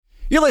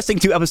You're listening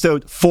to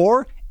episode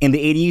 4 in the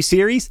ADU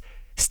series.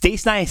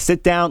 Stace and I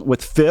sit down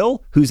with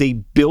Phil, who's a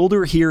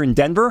builder here in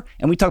Denver,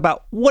 and we talk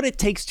about what it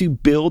takes to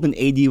build an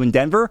ADU in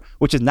Denver,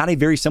 which is not a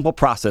very simple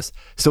process.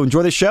 So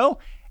enjoy the show.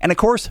 And of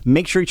course,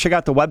 make sure you check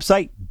out the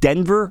website,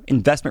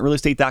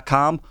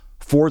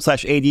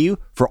 denverinvestmentrealestate.com/ADU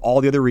for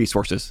all the other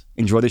resources.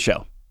 Enjoy the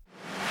show.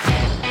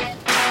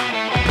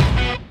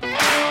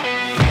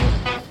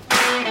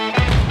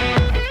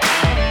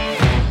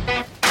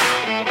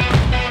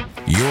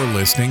 You're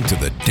listening to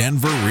the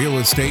Denver Real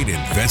Estate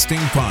Investing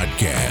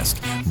Podcast,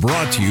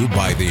 brought to you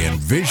by the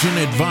Envision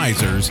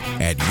Advisors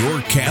at Your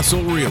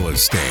Castle Real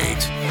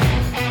Estate.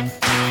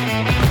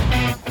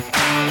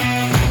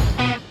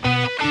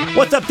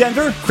 What's up,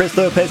 Denver? Chris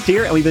Lopez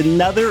here, and we have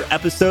another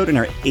episode in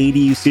our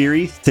ADU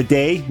series.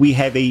 Today, we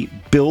have a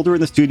builder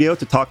in the studio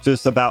to talk to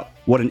us about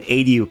what an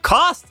ADU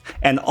costs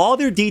and all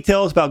their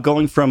details about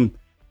going from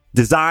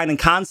design and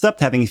concept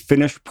to having a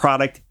finished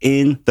product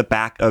in the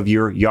back of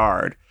your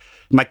yard.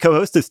 My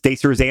co-host is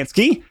Stacy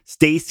Rozansky.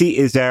 Stacy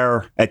is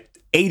our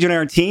agent on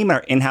our team, our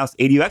in-house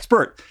ADU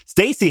expert.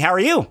 Stacy, how are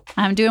you?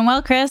 I'm doing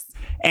well, Chris.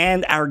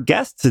 And our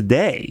guest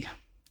today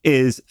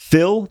is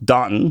Phil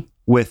Daunton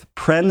with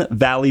Pren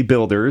Valley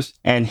Builders,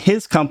 and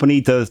his company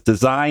does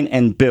design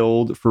and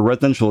build for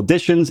residential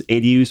additions,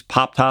 ADUs,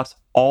 pop-tops,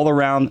 all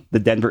around the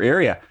Denver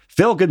area.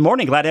 Phil, good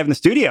morning. Glad to have you in the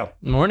studio.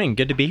 Morning.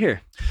 Good to be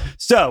here.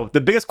 So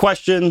the biggest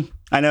question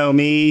I know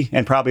me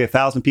and probably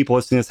 1,000 people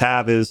listening to this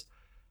have is,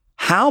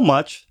 how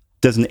much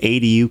does an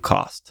ADU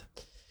cost?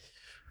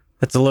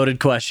 That's a loaded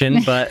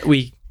question, but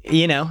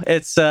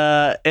it's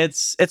a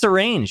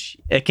range.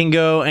 It can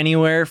go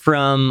anywhere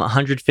from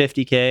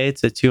 150K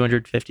to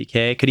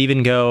 250K. It could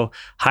even go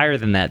higher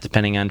than that,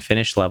 depending on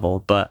finish level.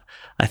 But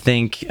I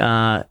think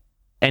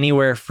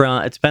anywhere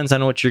from, it depends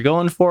on what you're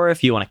going for.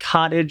 If you want a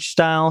cottage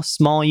style,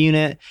 small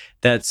unit,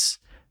 that's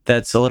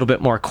a little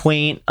bit more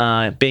quaint,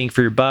 bang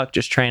for your buck,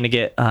 just trying to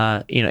get,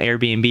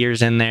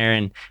 Airbnbers in there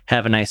and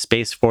have a nice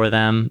space for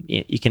them.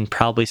 You can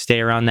probably stay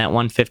around that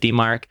 150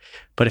 mark.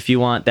 But if you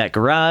want that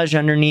garage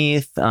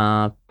underneath,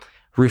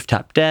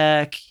 rooftop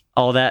deck,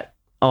 all that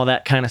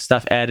kind of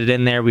stuff added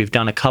in there, we've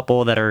done a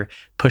couple that are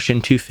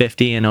pushing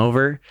 250 and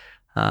over.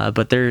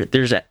 But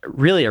there's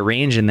really a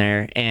range in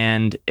there,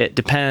 and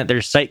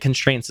there's site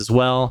constraints as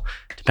well,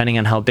 depending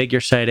on how big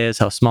your site is,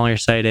 how small your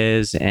site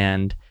is,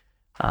 and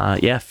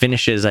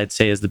finishes, I'd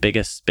say, is the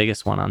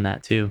biggest one on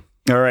that too.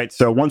 All right,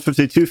 so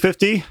 150,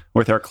 250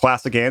 with our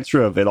classic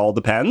answer of it all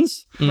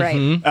depends.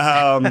 Right.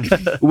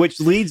 Which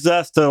leads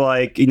us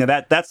to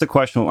that's the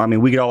question. I mean,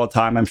 we get all the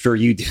time. I'm sure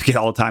you do get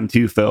all the time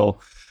too, Phil.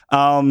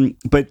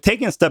 But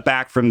taking a step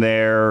back from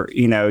there,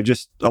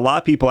 just a lot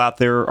of people out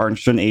there are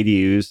interested in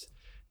ADUs.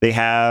 They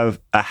have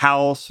a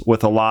house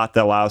with a lot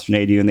that allows for an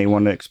ADU and they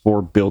want to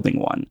explore building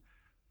one.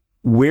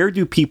 Where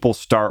do people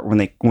start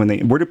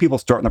where do people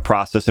start in the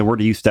process, and where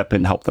do you step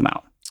in to help them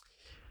out?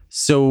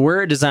 So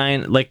we're a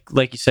design, like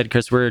you said,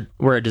 Chris, we're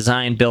a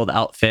design build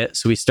outfit.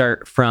 So we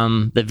start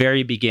from the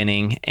very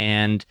beginning,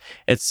 and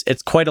it's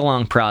quite a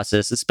long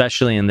process,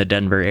 especially in the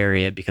Denver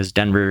area, because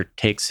Denver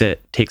takes the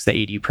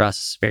ADU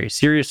process very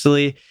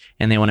seriously,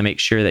 and they want to make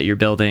sure that you're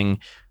building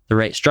the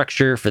right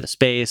structure for the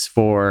space,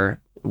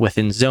 for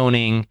within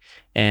zoning,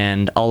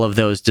 and all of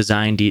those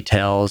design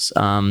details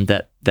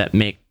that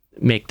make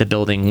the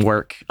building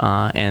work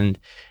and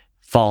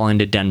fall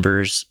into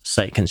Denver's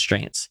site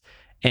constraints.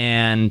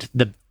 And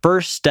the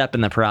first step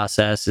in the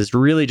process is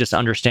really just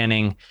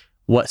understanding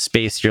what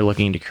space you're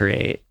looking to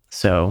create.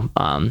 So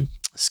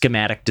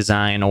schematic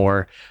design,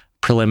 or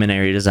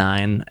preliminary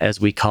design, as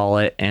we call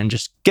it, and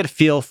just get a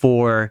feel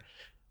for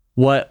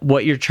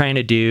what you're trying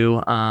to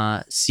do,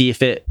 see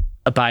if it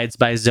abides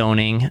by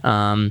zoning.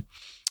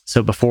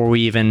 So before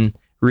we even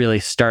really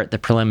start the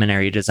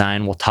preliminary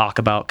design, we'll talk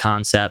about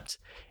concept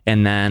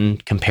and then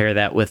compare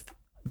that with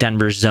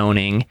Denver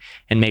zoning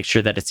and make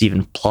sure that it's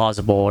even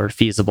plausible or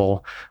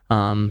feasible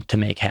to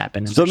make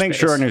happen. So make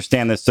sure I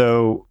understand this.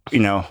 So,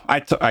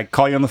 I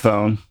call you on the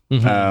phone,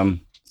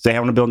 say I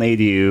want to build an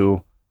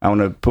ADU. I want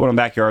to put one in the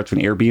backyard to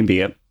an Airbnb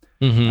it.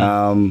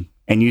 And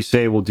you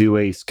say we'll do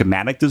a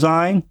schematic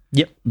design.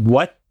 Yep.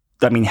 How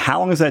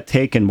long does that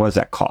take and what does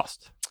that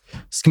cost?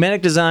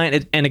 Schematic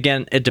design, and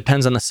again, it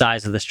depends on the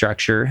size of the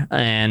structure.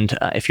 And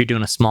if you're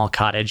doing a small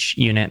cottage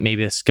unit,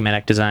 maybe the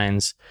schematic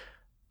design's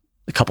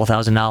a couple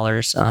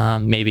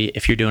 $1,000. Maybe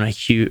if you're doing a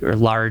huge or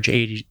large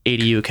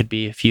ADU, it could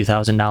be a few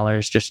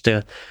 $1,000s just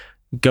to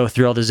go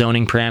through all the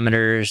zoning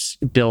parameters,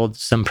 build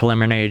some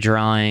preliminary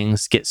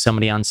drawings, get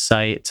somebody on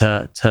site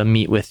to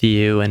meet with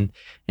you and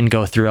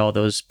go through all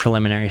those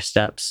preliminary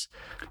steps.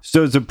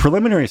 So the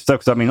preliminary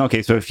steps, so a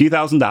few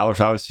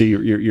 $1,000s, obviously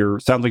you're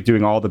sounds like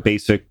doing all the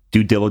basic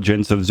due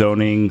diligence of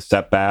zoning,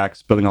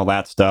 setbacks, building all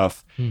that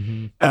stuff.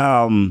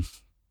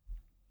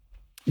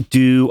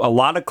 Do a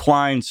lot of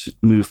clients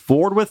move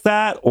forward with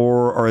that,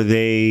 or are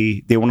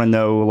they want to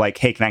know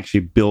hey, can I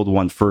actually build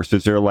one first?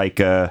 Is there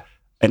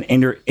an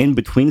in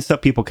between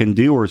stuff people can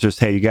do, or is just,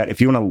 hey, if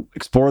you want to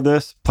explore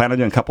this, plan on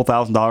doing a couple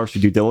 $1,000s for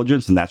due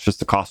diligence, and that's just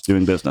the cost of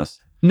doing business?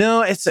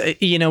 No, it's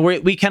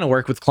we kind of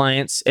work with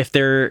clients if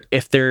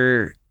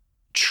they're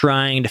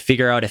trying to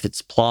figure out if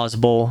it's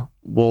plausible.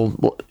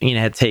 We'll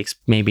it takes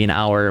maybe an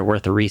hour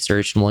worth of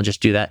research, and we'll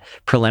just do that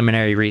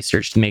preliminary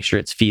research to make sure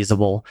it's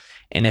feasible.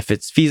 And if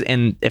it's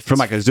from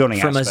like a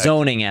zoning a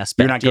zoning aspect,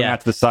 you're not going out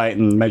to the site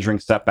and measuring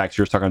setbacks.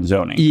 You're stuck on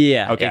zoning.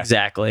 Yeah,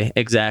 okay.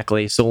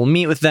 Exactly. So we'll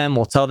meet with them.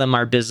 We'll tell them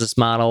our business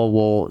model.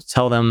 We'll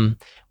tell them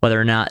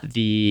whether or not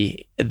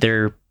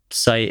their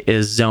site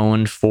is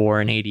zoned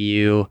for an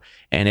ADU,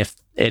 and if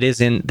it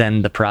isn't,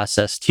 then the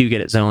process to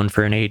get it zoned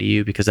for an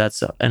ADU, because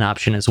that's an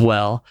option as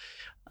well.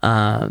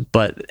 And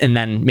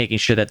then making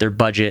sure that their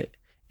budget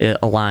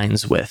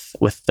aligns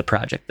with the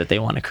project that they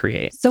want to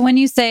create. So when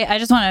you say, I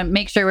just want to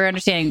make sure we're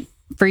understanding,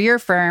 for your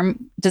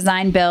firm,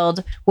 design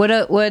build, would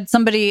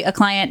a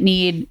client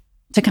need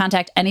to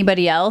contact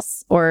anybody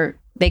else, or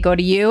they go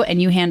to you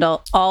and you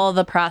handle all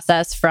the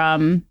process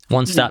from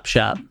one-stop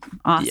shop?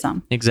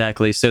 Awesome. Yeah,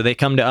 exactly. So they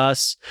come to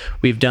us.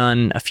 We've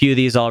done a few of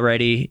these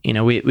already.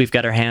 We've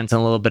got our hands on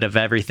a little bit of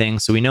everything,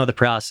 so we know the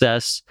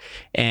process.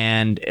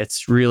 And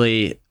it's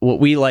really what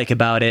we like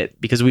about it,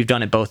 because we've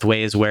done it both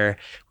ways, where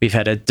we've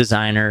had a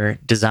designer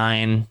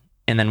design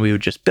and then we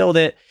would just build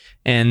it.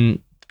 And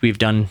we've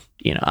done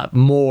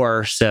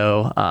more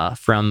so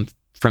from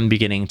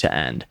beginning to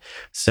end.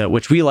 So,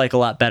 which we like a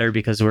lot better,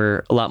 because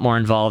we're a lot more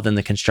involved in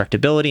the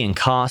constructability and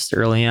cost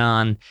early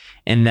on.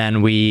 And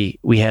then we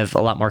have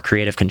a lot more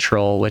creative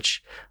control,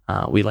 which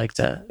we like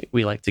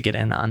to get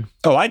in on.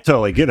 Oh, I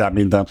totally get it. I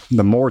mean,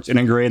 the more it's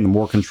integrated, the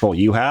more control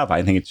you have.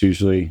 I think it's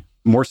usually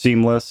more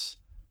seamless,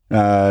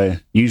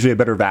 usually a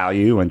better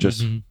value, and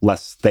just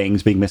less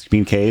things being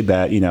miscommunicated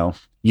that,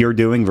 you're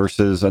doing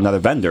versus another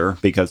vendor,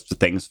 because the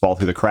things fall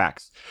through the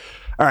cracks.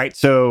 All right.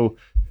 So,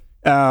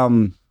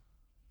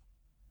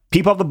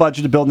 people have the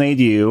budget to build an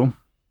ADU.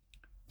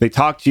 They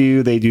talk to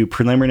you. They do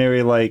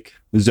preliminary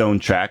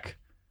zone check.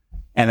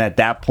 And at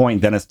that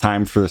point, then it's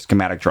time for the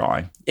schematic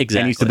drawing.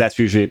 Exactly. And you said that's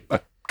usually a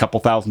couple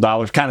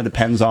 $1,000s. Kind of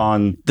depends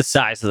on the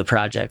size of the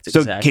project. So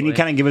exactly. Can you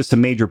kind of give us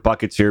some major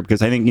buckets here?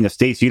 Because I think,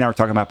 Stacey, you and I were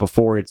talking about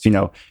before, it's,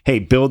 hey,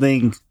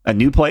 building a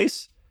new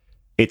place,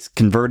 it's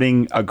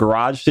converting a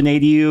garage to an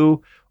ADU,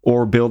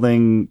 or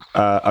building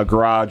a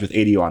garage with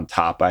ADU on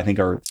top, I think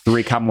are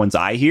three common ones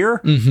I hear.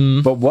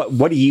 Mm-hmm. But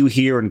what do you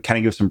hear, and kind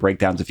of give some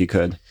breakdowns if you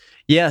could?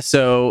 Yeah,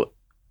 so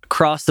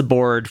across the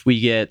board,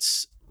 we get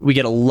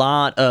a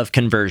lot of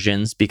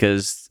conversions,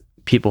 because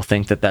people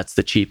think that that's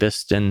the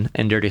cheapest and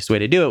dirtiest way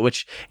to do it,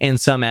 which in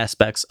some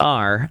aspects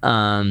are.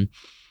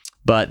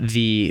 But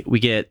we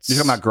get... You're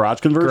talking about garage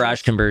conversions?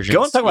 Garage conversions.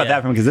 Go and talk about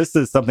that, because this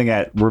is something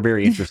that we're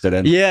very interested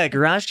in. Yeah,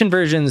 garage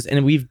conversions.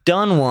 And we've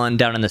done one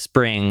down in the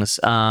Springs,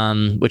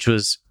 which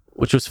was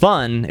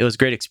fun. It was a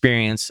great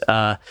experience.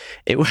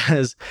 It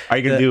was... Are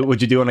you going to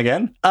would you do one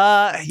again?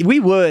 We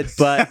would,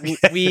 but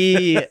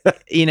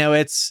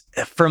it's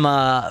from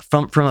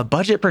a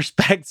budget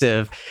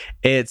perspective,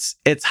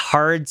 it's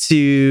hard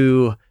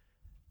to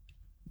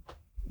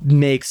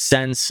make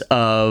sense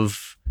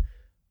of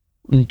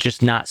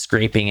just not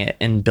scraping it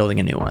and building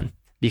a new one,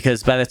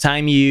 because by the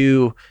time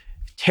you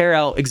tear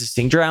out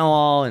existing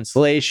drywall,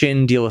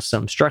 insulation, deal with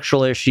some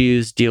structural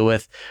issues, deal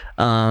with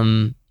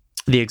the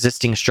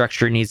existing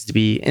structure needs to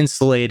be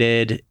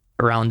insulated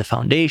around the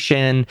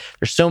foundation.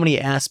 There's so many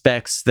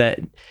aspects that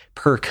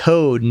per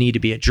code need to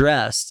be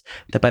addressed,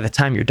 that by the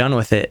time you're done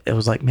with it, it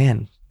was like,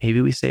 man,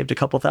 maybe we saved a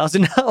couple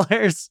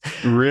 $1,000s.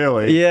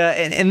 Really? Yeah.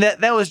 And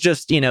that was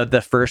just,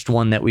 the first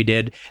one that we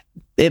did.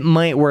 It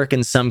might work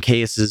in some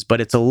cases, but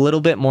it's a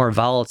little bit more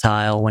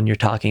volatile when you're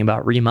talking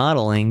about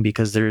remodeling,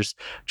 because there's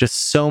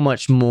just so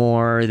much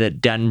more that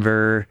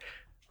Denver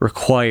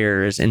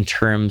requires in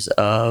terms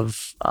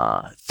of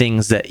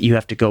things that you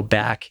have to go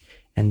back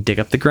and dig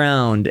up the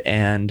ground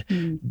and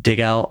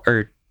dig out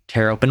or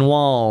tear open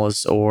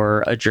walls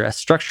or address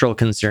structural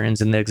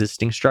concerns in the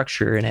existing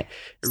structure. And it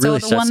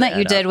really so the one that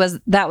you did was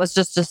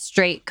just a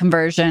straight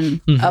conversion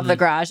of the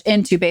garage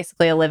into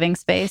basically a living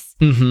space.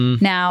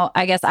 Mm-hmm. Now,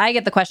 I guess I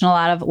get the question a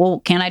lot of,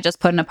 well, can I just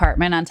put an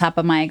apartment on top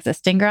of my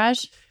existing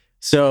garage?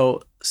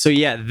 So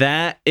yeah,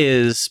 that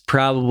is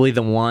probably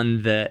the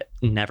one that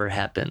never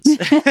happens.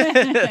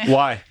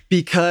 Why?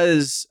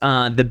 Because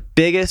the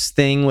biggest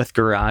thing with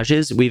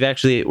garages,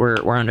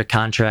 we're under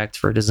contract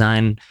for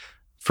design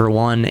for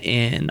one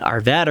in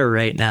Arvada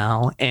right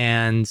now,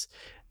 and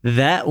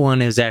that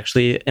one is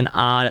actually an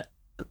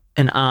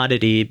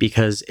oddity,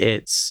 because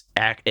it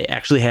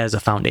actually has a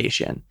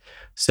foundation.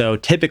 So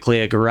typically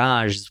a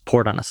garage is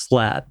poured on a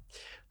slab.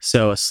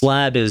 So a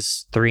slab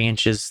is 4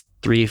 inches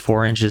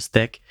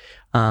thick.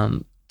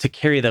 To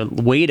carry the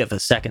weight of a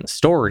second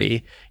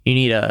story, you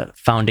need a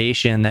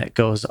foundation that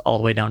goes all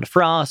the way down to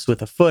frost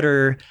with a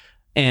footer,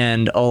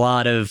 and a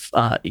lot of,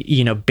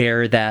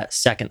 bear that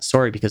second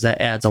story, because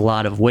that adds a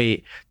lot of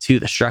weight to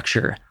the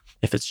structure.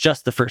 If it's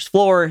just the first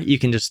floor,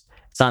 it's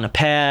on a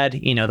pad,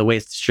 the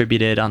weight's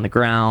distributed on the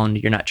ground.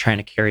 You're not trying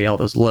to carry all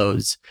those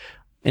loads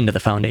into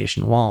the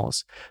foundation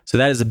walls. So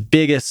that is the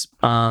biggest,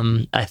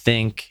 I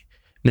think,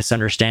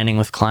 misunderstanding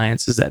with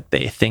clients is that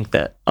they think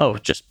that, oh,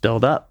 just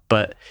build up,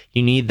 but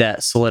you need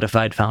that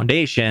solidified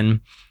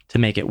foundation to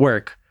make it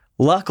work.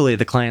 Luckily,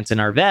 the clients in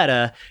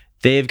Arvada,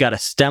 they've got a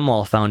stem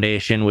wall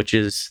foundation, which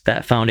is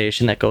that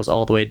foundation that goes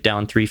all the way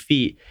down 3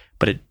 feet,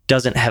 but it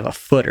doesn't have a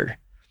footer.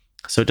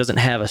 So it doesn't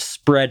have a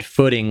spread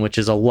footing, which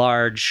is a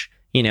large,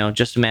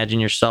 just imagine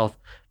yourself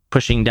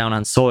pushing down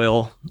on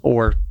soil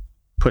or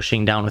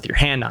pushing down with your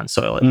hand on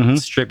soil. It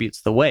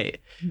distributes the weight.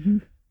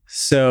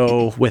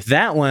 So with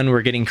that one,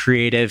 we're getting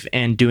creative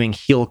and doing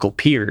helical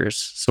piers.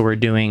 So we're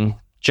doing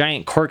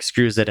giant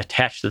corkscrews that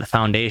attach to the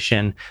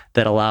foundation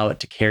that allow it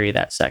to carry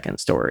that second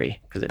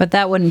story. But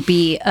that wouldn't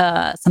be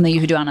something you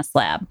could do on a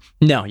slab.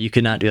 No, you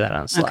could not do that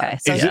on a slab. Okay,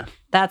 so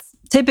that's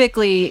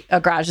typically a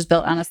garage is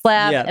built on a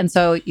slab, and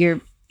so you're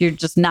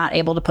just not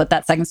able to put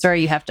that second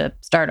story. You have to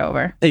start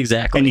over.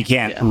 Exactly. And you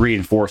can't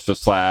reinforce the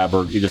slab,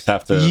 or you just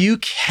have to... You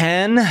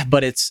can,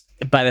 but it's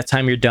by the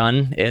time you're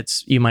done,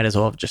 you might as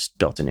well have just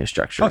built a new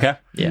structure. Okay.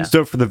 Yeah.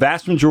 So for the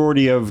vast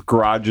majority of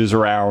garages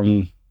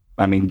around,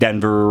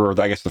 Denver,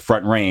 or I guess the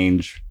Front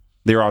Range,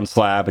 they're on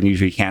slab and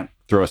usually can't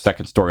throw a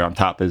second story on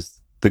top is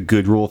the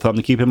good rule of thumb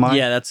to keep in mind?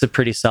 Yeah, that's a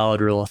pretty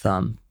solid rule of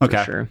thumb. Okay.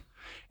 For sure.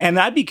 And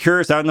I'd be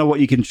curious, I don't know what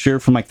you can share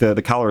from like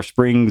the Colorado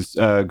Springs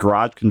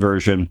garage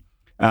conversion.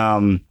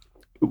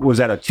 Was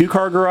that a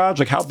 2-car garage?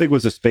 Like, how big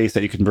was the space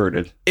that you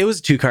converted? It was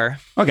a 2-car.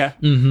 Okay.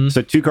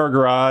 So 2-car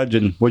garage,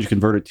 and what did you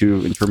convert it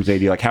to in terms of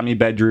AD? Like, how many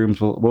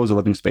bedrooms? What was the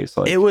living space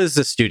like? It was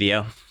a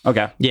studio.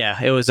 Okay.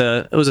 Yeah, it was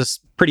a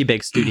pretty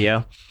big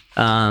studio.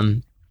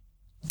 It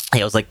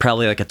was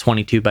probably a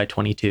 22 by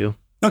 22.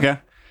 Okay.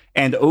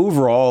 And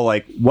overall,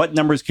 what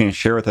numbers can you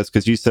share with us?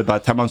 Because you said by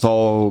the time it was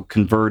all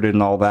converted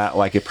and all that,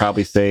 it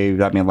probably saved,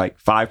 5%,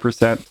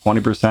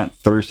 20%,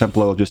 30%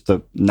 below just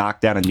to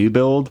knock down a new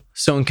build.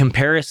 So in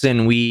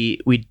comparison, we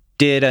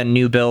did a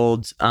new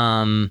build,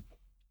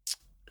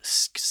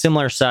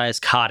 similar size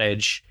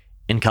cottage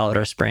in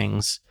Colorado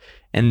Springs.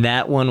 And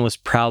that one was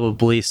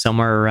probably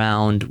somewhere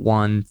around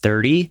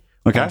 130,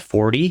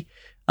 140.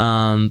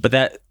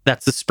 But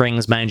that's the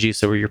Springs, mind you.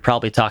 So you're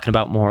probably talking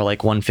about more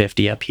like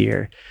 150 up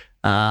here.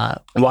 Why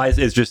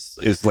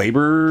is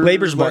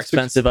labor's more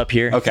expensive up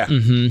here?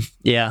 Okay.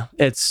 Yeah.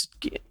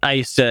 I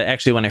used to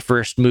actually, when I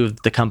first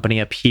moved the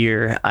company up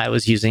here, I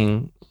was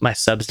using my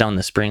subs down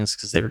the Springs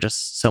because they were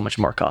just so much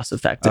more cost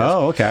effective.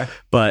 Oh, okay.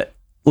 But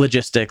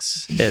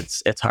logistics,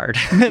 it's hard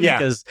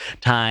because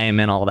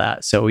time and all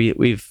that. So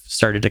we've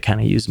started to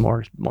kind of use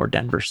more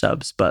Denver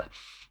subs, but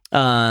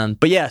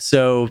yeah,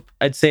 so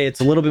I'd say it's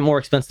a little bit more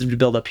expensive to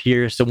build up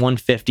here. So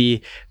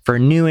 150 for a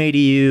new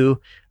ADU,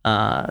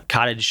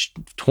 cottage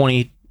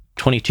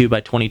 22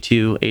 by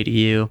 22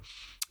 ADU.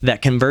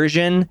 That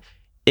conversion,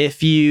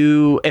 if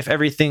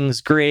everything's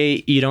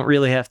great, you don't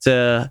really have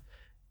to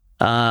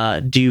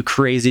do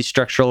crazy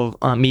structural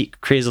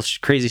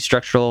crazy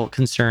structural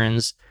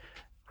concerns.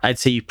 I'd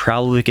say you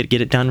probably could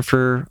get it done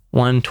for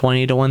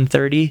 120 to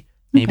 130,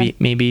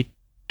 maybe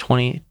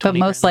 20. But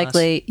most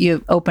likely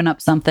you open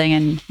up something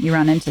and you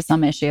run into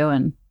some issue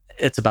and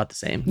it's about the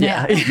same.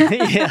 Yeah.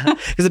 Yeah.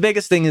 Because the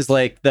biggest thing is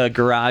the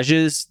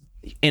garages,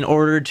 in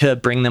order to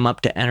bring them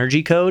up to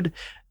energy code,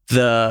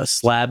 the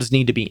slabs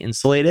need to be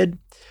insulated.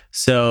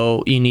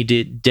 So you need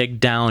to dig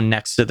down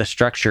next to the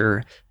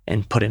structure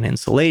and put in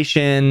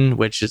insulation,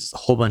 which is a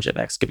whole bunch of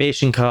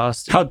excavation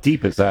costs. How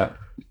deep is that?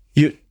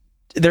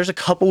 There's a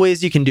couple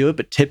ways you can do it,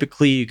 but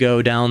typically you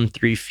go down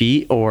 3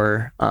 feet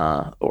or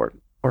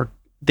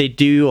they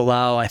do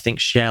allow, I think,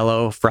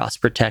 shallow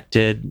frost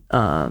protected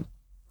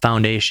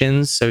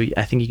foundations. So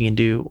I think you can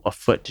do 1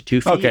 foot to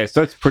 2 feet. Okay,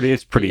 so it's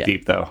pretty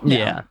deep though.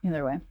 Yeah.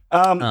 Either way.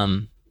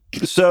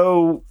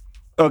 So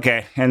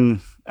okay,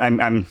 and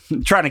I'm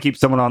trying to keep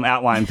someone on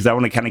outline because I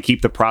want to kind of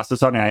keep the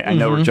process on. I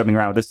know we're jumping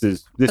around.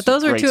 But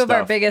those are two of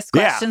our biggest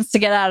questions to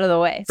get out of the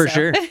way. For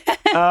sure.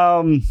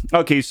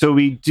 Okay, so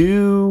we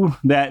do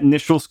that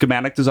initial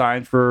schematic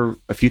design for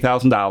a few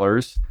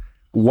 $1,000s.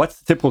 What's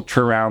the typical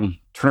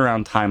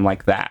turnaround time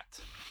like that?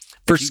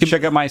 If you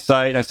check out my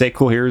site and I say,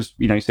 cool, here's,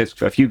 you say it's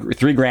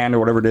 $3,000 or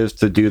whatever it is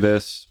to do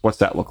this. What's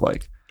that look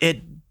like?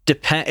 It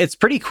depends. It's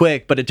pretty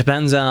quick, but it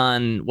depends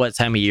on what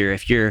time of year.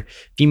 If you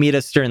meet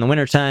us during the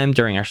wintertime,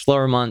 during our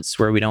slower months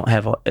where we don't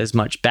have as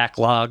much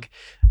backlog,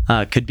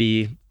 could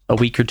be a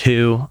week or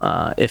two.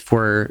 If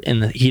we're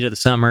in the heat of the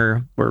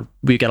summer where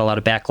we've got a lot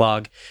of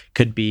backlog,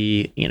 could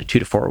be 2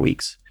 to 4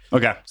 weeks.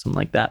 Okay. Something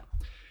like that.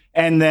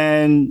 And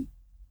then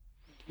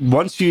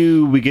once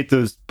we get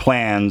those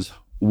plans,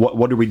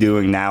 what are we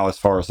doing now as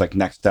far as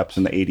next steps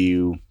in the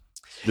ADU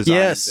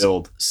design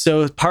build?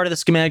 So part of the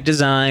schematic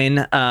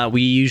design,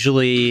 we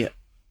usually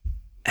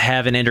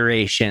have an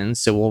iteration.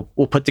 So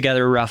we'll put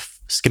together a rough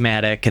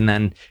schematic, and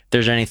then if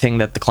there's anything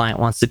that the client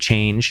wants to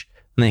change,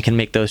 and they can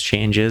make those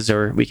changes,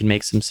 or we can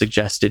make some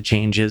suggested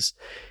changes.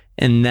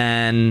 And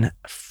then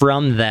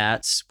from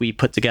that, we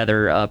put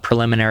together a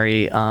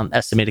preliminary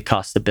estimated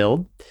cost to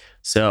build.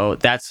 So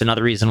that's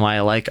another reason why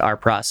I like our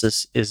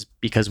process, is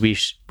because we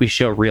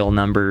show real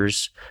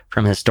numbers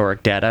from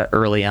historic data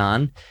early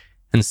on,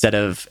 instead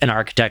of an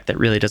architect that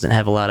really doesn't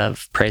have a lot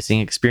of pricing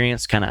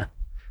experience kind of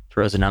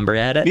throws a number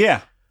at it.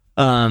 Yeah.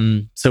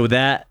 So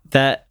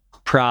that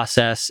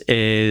process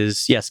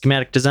is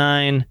schematic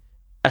design,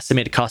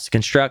 estimated cost to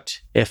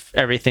construct. If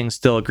everything's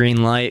still a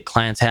green light,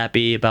 client's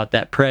happy about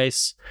that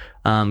price,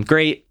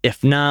 great.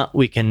 If not,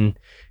 we can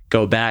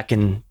go back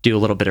and do a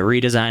little bit of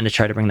redesign to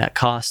try to bring that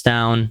cost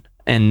down,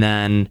 and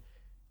then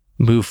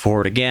move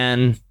forward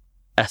again,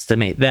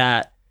 estimate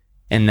that,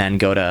 and then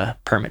go to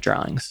permit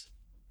drawings.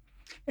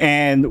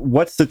 And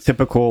what's the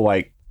typical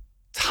like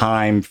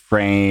time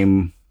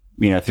frame,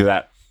 through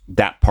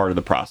that part of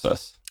the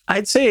process?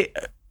 I'd say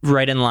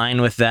right in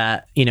line with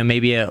that,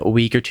 maybe a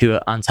week or two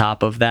on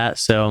top of that.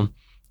 So,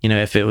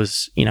 if it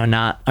was,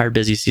 not our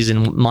busy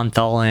season month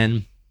all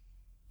in,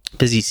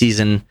 busy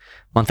season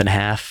month and a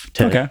half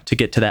to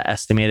get to that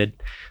estimated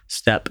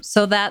step.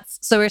 So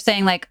we're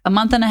saying like a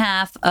month and a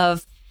half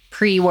of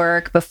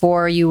pre-work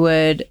before you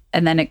would,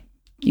 and then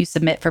you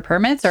submit for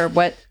permits, or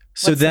what?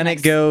 So then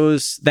it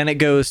goes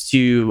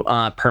to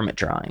permit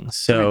drawings.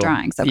 So permit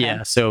drawings, okay.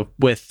 Yeah. So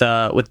with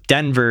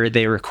Denver,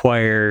 they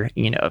require,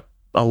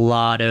 a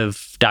lot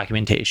of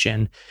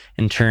documentation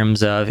in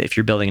terms of if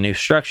you're building a new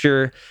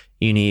structure,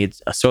 you need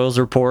a soils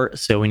report.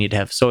 So we need to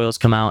have soils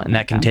come out, and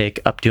that can take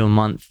up to a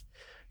month.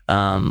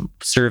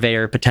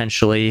 Surveyor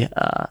potentially.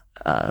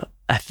 I'm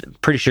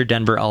pretty sure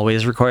Denver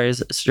always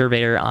requires a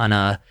surveyor on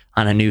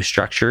a new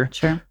structure.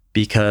 Sure.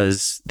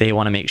 Because they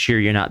want to make sure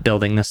you're not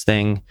building this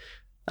thing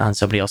on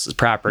somebody else's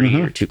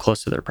property or too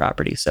close to their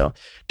property. So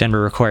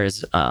Denver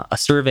requires a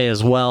survey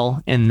as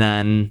well. And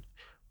then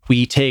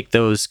we take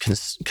those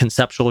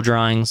conceptual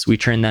drawings, we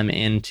turn them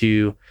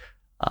into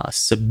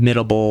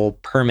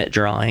submittable permit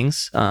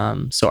drawings,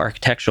 so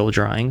architectural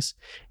drawings.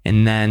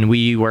 And then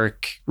we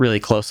work really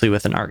closely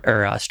with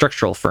a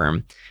structural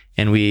firm,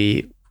 and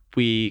we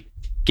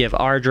give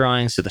our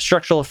drawings to the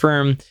structural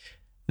firm.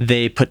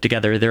 They put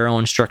together their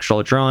own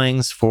structural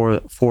drawings for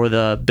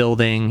the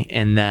building.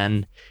 And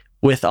then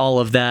with all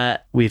of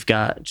that, we've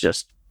got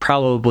just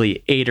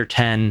probably 8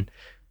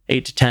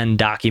 to 10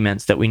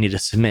 documents that we need to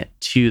submit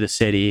to the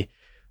city.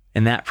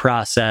 And that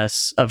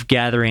process of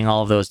gathering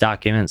all of those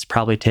documents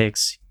probably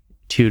takes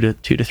 2 to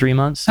 3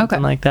 months,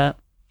 something like that.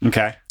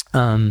 Okay.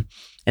 And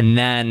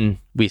then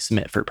we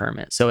submit for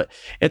permit. So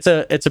it's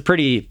a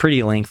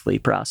pretty lengthy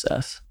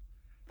process.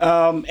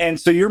 And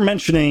so you're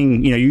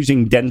mentioning,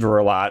 using Denver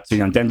a lot.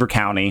 So, Denver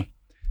County,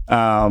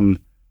 the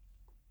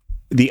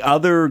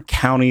other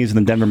counties in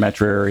the Denver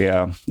metro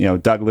area,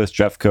 Douglas,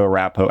 Jeffco,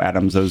 Arapahoe,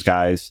 Adams, those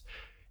guys,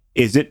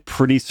 is it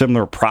pretty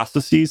similar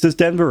processes as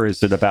Denver? Or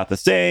is it about the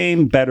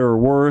same, better or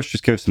worse?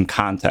 Just give some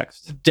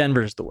context.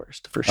 Denver's the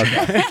worst for sure.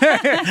 Okay.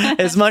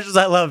 As much as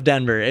I love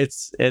Denver,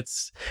 it's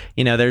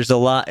there's a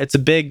lot. It's a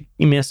big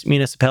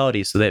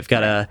municipality, so they've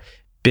got a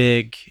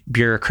big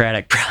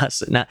bureaucratic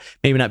process. Not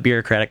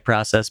bureaucratic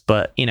process,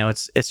 but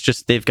it's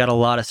just they've got a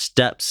lot of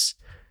steps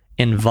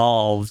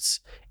involved,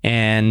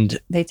 and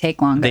they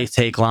take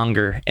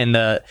longer. And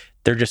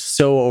they're just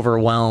so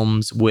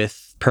overwhelmed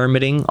with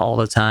permitting all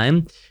the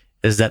time,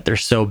 is that they're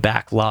so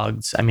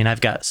backlogged. I mean,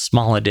 I've got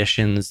small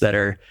additions that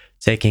are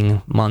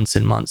taking months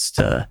and months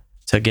to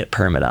get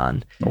permit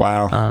on.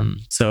 Wow.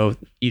 So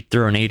you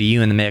throw an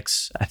ADU in the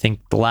mix. I think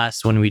the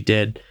last one we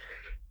did,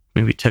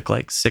 maybe took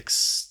like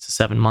 6 to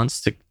 7 months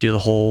to do the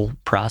whole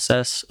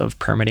process of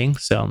permitting.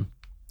 So,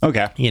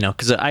 okay.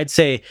 Because I'd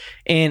say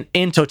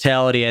in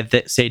totality,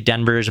 I'd say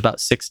Denver is about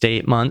 6 to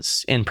 8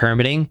 months in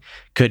permitting.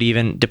 Could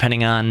even,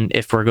 depending on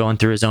if we're going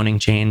through a zoning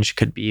change,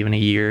 could be even a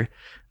year.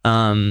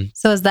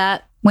 So is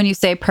that, when you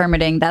say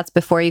permitting, that's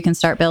before you can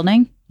start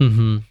building?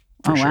 Mm-hmm.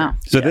 Oh, sure. Wow.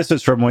 So this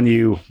is from when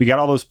you got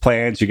all those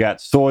plans, you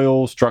got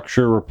soil,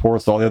 structure,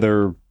 reports, all the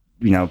other,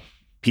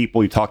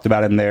 people you talked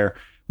about in there.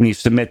 When you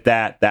submit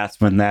that,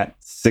 that's when that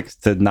 6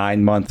 to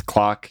 9 month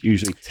clock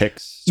usually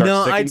ticks.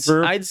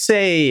 I'd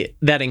say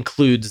that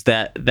includes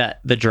that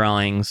the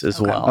drawings as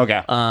well.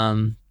 Okay.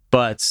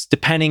 But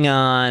depending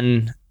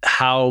on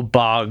how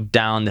bogged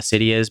down the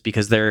city is,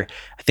 because I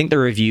think the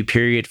review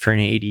period for an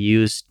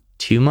ADU is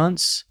 2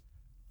 months.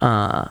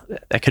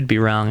 I could be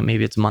wrong.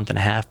 Maybe it's a month and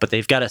a half, but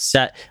they've got a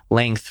set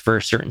length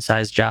for certain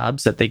size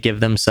jobs that they give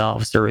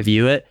themselves to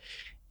review it.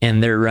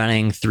 And they're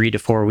running 3 to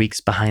 4 weeks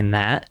behind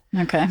that.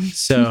 Okay.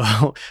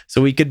 So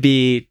we could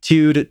be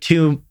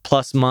 2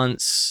 plus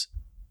months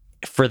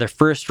for the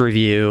first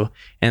review.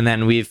 And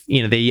then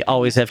they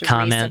always have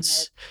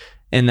comments,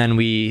 and then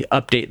we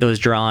update those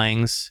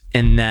drawings,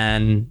 and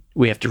then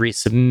we have to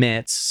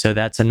resubmit. So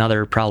that's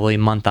another probably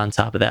month on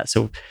top of that.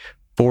 So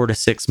 4 to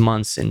 6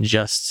 months in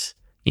just,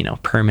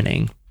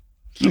 permitting.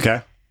 Okay.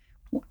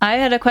 I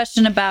had a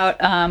question about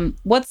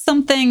what's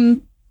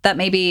something that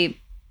maybe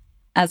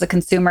as a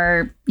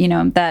consumer,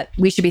 that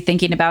we should be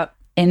thinking about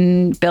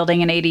in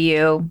building an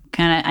ADU.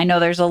 I know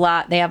there's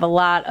they have a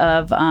lot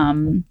of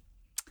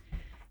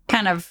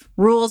kind of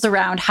rules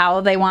around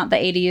how they want the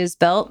ADUs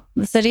built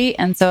in the city.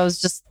 And so I was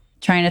just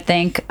trying to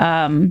think,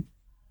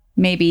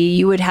 maybe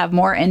you would have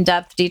more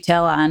in-depth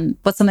detail on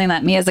what's something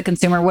that me as a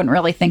consumer wouldn't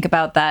really think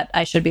about that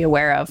I should be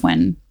aware of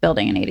when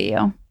building an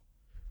ADU.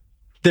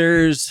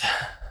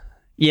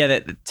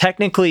 That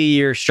technically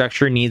your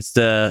structure needs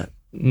to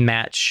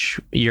match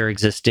your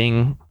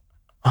existing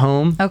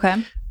home.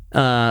 Okay.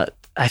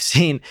 I've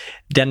seen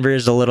Denver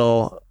is a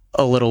little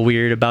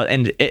weird about,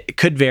 and it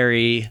could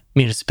vary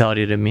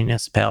municipality to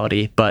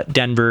municipality, but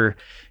Denver,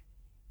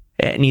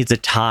 it needs a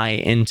tie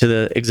into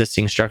the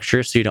existing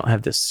structure, so you don't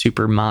have this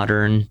super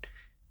modern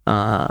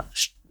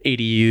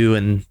ADU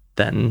and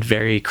then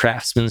very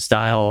craftsman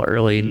style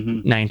early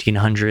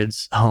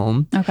 1900s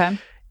home. Okay.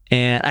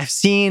 And I've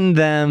seen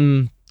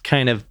them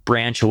kind of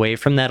branch away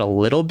from that a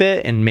little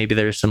bit, and maybe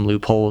there's some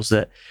loopholes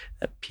that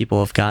people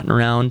have gotten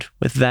around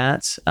with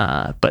that.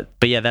 But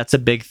yeah, that's a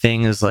big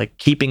thing, is like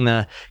keeping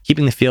the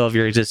feel of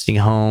your existing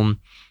home,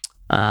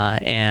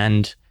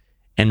 and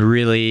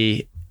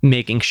really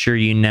making sure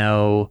you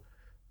know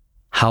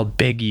how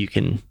big you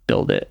can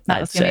build it.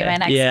 That was going to be my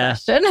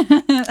next question.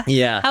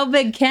 Yeah. How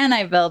big can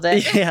I build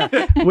it? Yeah.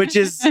 Which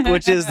is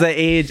the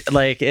age,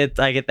 like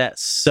I get that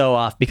so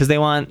off, because they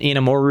want,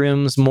 more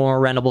rooms, more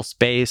rentable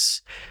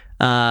space.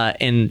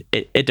 And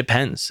it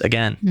depends.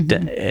 Again,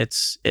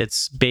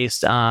 it's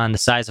based on the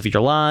size of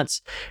your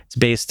lots. It's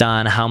based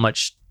on how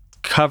much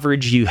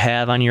coverage you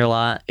have on your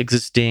lot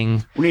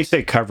existing. When you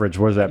say coverage,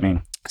 what does that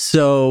mean?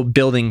 So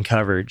building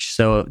coverage.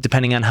 So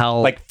depending on how,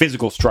 like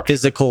physical structure.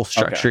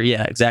 Okay.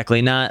 Yeah,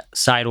 exactly. Not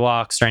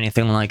sidewalks or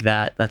anything like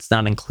that. That's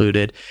not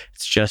included.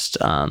 It's just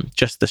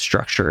the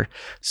structure.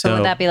 So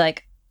would that be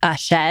like a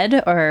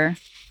shed or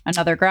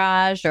another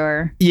garage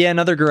or? Yeah,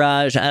 another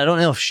garage. I don't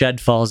know if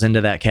shed falls into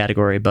that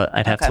category, but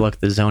I'd have to look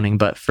at the zoning.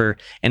 But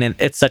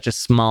it's such a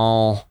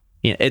small,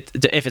 if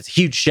it's a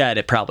huge shed,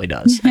 it probably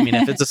does. I mean,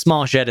 if it's a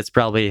small shed, it's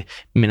probably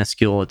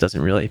minuscule. It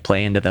doesn't really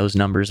play into those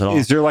numbers at all.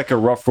 Is there like a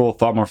rough rule of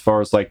thumb as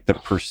far as like the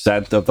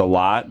percent of the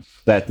lot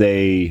that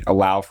they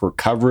allow for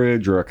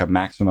coverage, or like a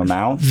maximum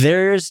amount?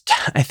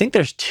 I think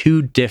there's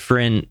two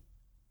different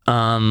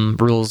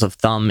rules of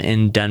thumb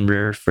in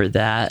Denver for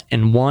that.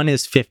 And one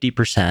is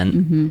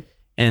 50%.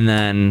 And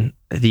then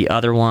the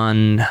other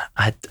one,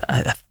 I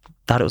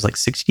thought it was like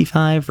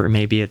 65, or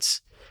maybe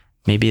it's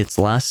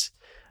less.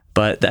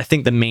 But I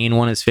think the main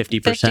one is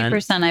 50%.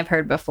 50% I've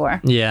heard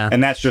before. Yeah.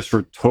 And that's just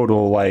for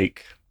total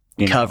like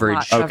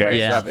coverage. Okay.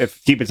 Yeah. So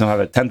if keep it have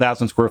a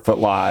 10,000 square foot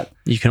lot,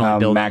 you can only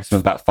build maximum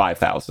about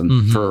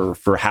 5,000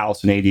 for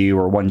house and ADU,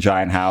 or one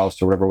giant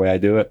house, or whatever way I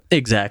do it.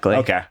 Exactly.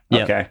 Okay.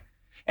 Yep. Okay.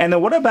 And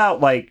then what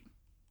about like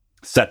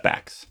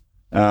setbacks?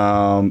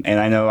 And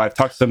I know I've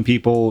talked to some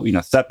people,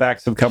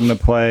 setbacks have come into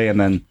play, and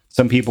then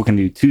some people can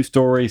do 2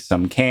 stories,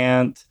 some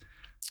can't.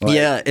 Like,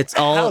 yeah. It's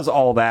all. How's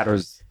all that? Or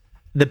is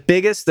the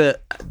biggest,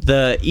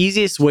 the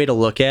easiest way to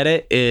look at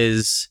it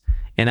is,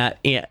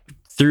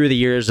 through the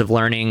years of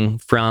learning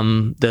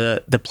from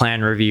the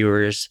plan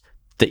reviewers,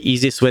 the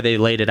easiest way they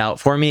laid it out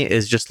for me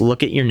is just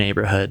look at your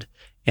neighborhood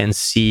and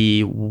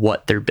see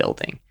what they're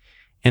building.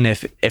 And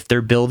if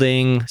they're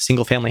building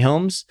single family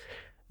homes,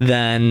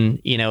 then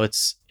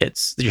it's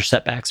your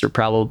setbacks are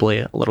probably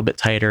a little bit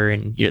tighter,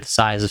 and the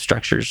size of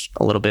structures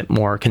a little bit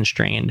more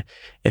constrained.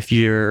 If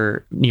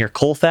you're near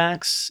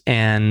Colfax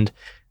and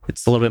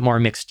it's a little bit more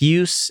mixed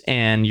use,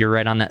 and you're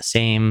right on that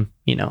same,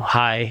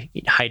 high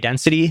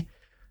density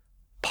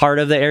part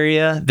of the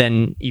area,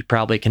 then you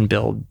probably can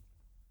build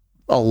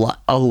a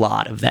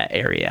lot of that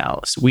area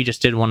out. So we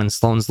just did one in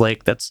Sloan's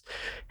Lake that's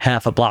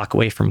half a block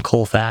away from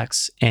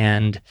Colfax,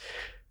 and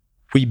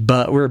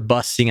we're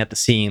busting at the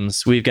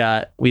seams. We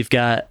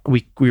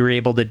were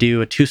able to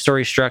do a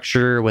 2-story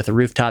structure with a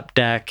rooftop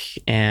deck,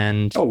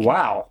 and oh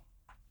wow.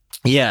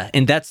 Yeah,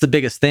 and that's the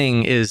biggest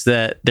thing, is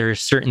that there's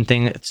certain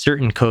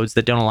codes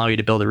that don't allow you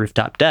to build a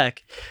rooftop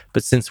deck,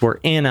 but since we're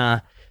in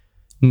a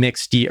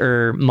mixed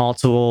or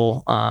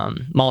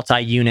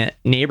multi-unit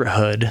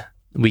neighborhood,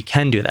 we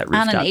can do that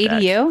rooftop on an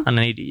deck. ADU. On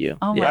an ADU.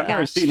 Oh my I've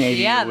never gosh. seen ADU.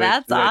 Yeah,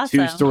 that's with awesome.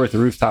 2-story with a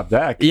rooftop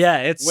deck.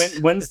 Yeah,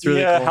 When's it's really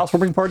the cool.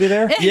 housewarming party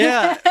there?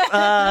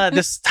 Yeah,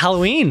 this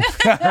Halloween.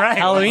 Right.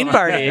 Halloween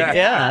party.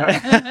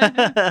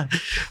 Yeah.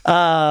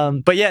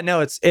 But yeah,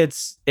 no,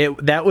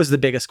 that was the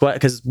biggest question,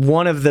 because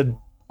one of the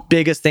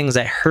biggest things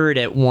I heard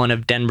at one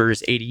of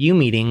Denver's ADU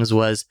meetings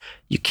was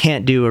you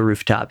can't do a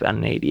rooftop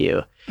on an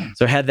ADU.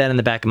 So I had that in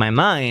the back of my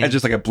mind. That's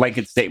just like a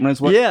blanket statement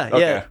is what?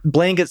 Yeah,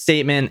 blanket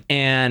statement.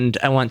 And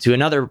I went to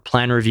another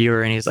plan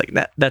reviewer, and he's like,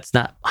 that's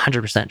not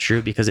 100%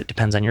 true, because it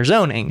depends on your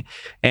zoning.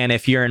 And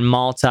if you're in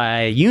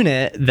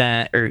multi-unit,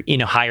 or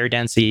higher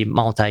density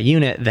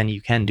multi-unit, then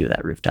you can do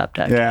that rooftop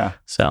deck. Yeah.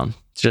 So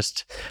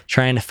just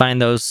trying to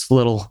find those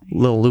little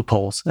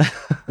loopholes.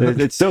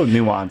 It's so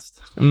nuanced.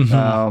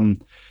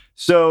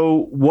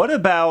 So what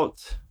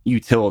about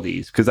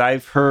utilities? Because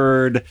I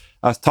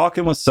was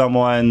talking with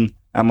someone,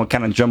 I'm going to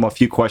kind of jumble a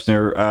few questions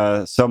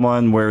there,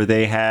 someone where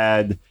they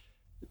had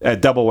a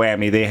double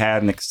whammy. They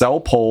had an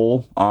Excel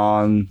pole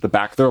on the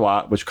back of their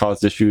lot, which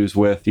caused issues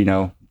with,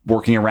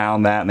 working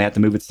around that, and they had to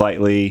move it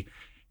slightly.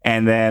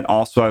 And then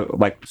also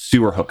like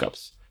sewer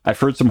hookups. I've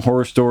heard some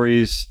horror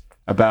stories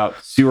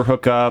about sewer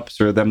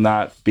hookups or them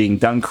not being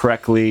done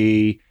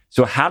correctly.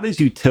 So how does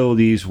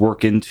utilities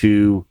work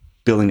into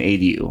building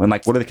ADU, and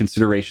like what are the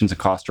considerations and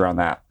costs around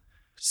that?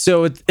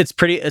 So it's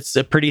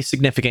a pretty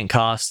significant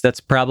cost. That's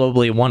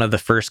probably one of the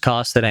first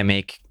costs that I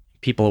make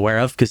people aware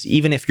of, because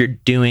even if you're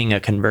doing a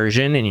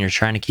conversion and you're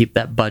trying to keep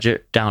that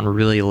budget down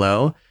really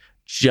low,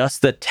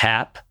 just the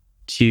tap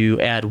to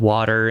add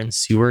water and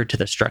sewer to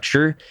the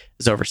structure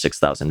is over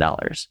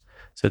 $6,000.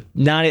 So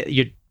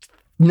you're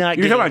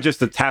talking about just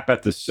the tap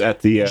at the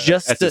city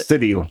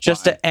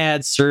just to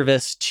add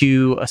service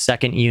to a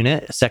second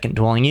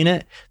dwelling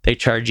unit. They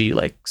charge you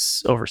like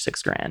over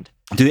 $6,000.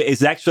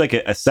 Is it actually like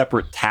a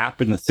separate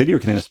tap in the city, or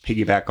can they just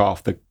piggyback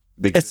off the?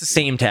 It's the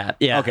same tap.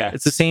 Yeah. Okay.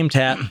 It's the same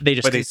tap. They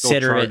just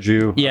consider it.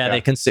 You. Yeah. Okay.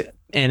 They consider,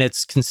 and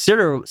it's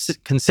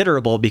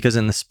considerable because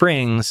in the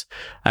Springs,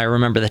 I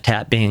remember the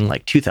tap being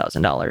like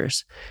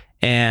 $2,000,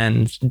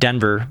 and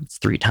Denver, it's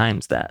 3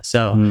 times that.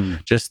 So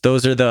just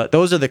those are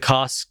the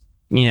costs,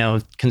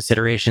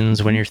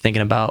 considerations when you're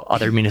thinking about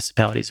other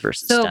municipalities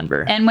versus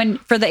Denver. And when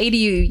for the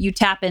ADU, you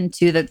tap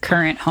into the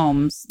current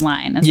homes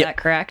line. Is that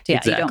correct? Yeah,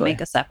 exactly. You don't make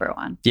a separate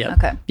one. Yeah.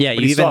 Okay. Yeah,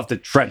 you still have to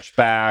trench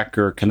back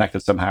or connect it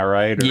somehow,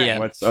 right? Or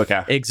yeah.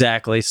 Okay.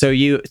 Exactly. So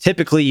you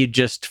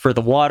just for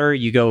the water,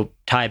 you go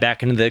tie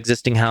back into the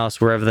existing house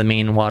wherever the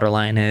main water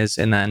line is,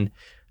 and then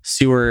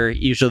sewer.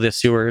 Usually the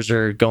sewers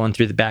are going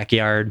through the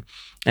backyard,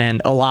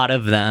 and a lot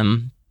of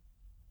them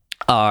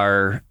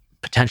are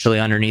potentially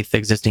underneath the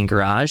existing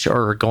garage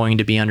or going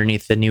to be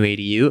underneath the new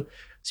ADU.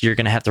 So you're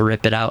going to have to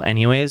rip it out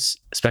anyways,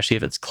 especially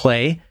if it's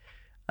clay.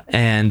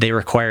 And they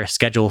require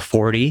Schedule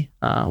 40,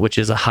 which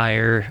is a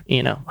higher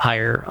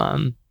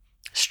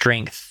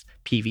strength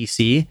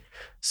PVC.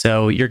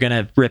 So you're going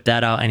to rip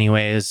that out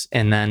anyways,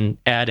 and then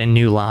add a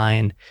new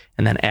line,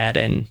 and then add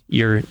in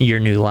your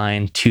new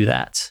line to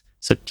that.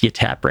 So you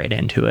tap right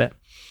into it.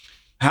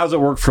 How does it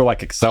work for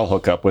like Excel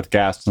hookup with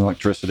gas and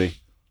electricity?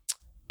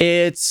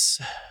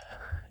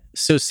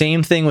 So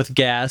same thing with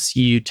gas.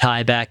 You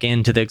tie back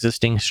into the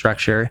existing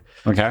structure.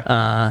 Okay.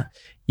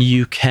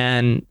 You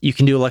can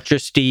do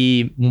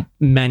electricity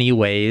many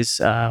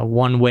ways.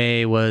 One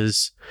way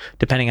was,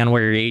 depending on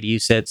where your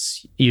ADU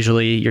sits,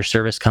 usually your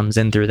service comes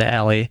in through the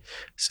alley.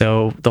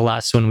 So the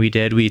last one we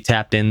did, we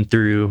tapped in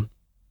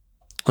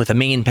with a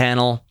main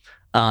panel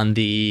on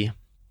the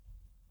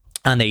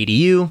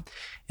ADU,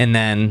 and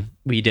then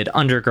we did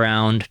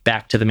underground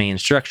back to the main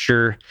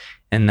structure.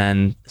 And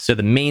then, so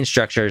the main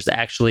structure is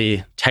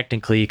actually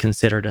technically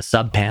considered a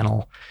sub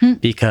panel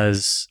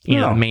because,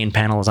 the main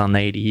panel is on the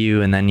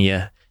ADU, and then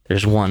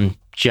there's one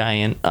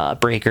giant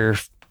breaker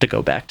to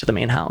go back to the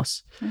main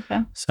house.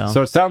 Okay.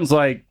 So it sounds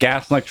like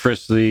gas and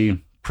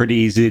electricity, pretty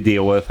easy to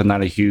deal with and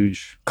not a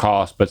huge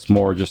cost, but it's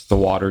more just the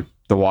water.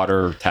 The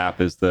water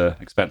tap is the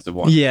expensive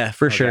one. Yeah,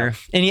 for sure.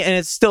 And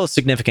it's still a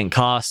significant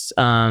cost.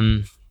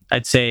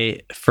 I'd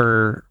say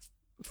for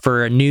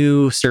a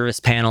new service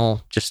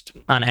panel, just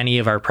on any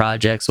of our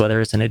projects, whether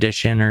it's an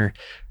addition or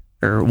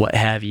what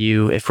have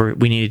you, if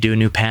we need to do a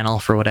new panel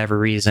for whatever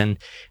reason,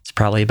 it's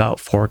probably about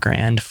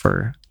 $4,000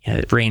 for,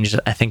 it ranges.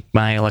 I think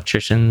my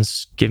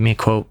electricians give me a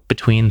quote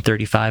between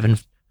 $35,000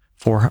 and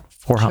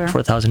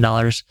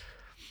 $4,000.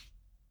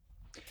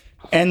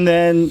 And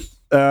then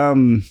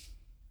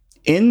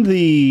in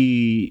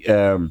the,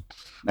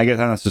 I guess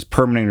this is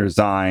permitting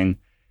design,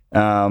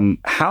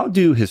 how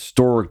do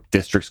historic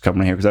districts come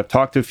in here? Because I've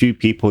talked to a few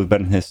people who've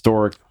been in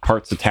historic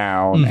parts of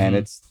town,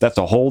 and that's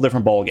a whole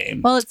different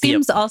ballgame. Well, it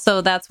seems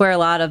also that's where a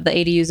lot of the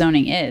ADU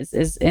zoning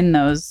is in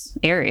those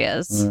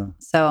areas. Yeah.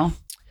 So,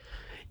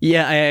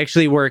 yeah, I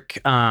actually work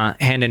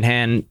hand in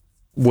hand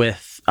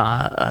with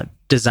a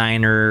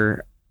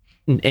designer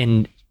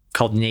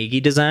called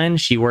Nagy Design.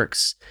 She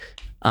works.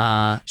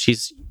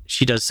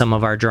 She does some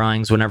of our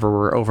drawings whenever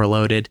we're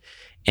overloaded,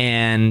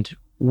 and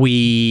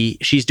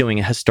she's doing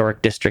a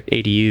historic district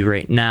ADU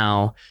right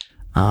now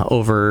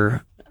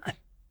over, I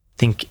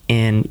think,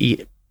 in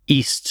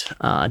East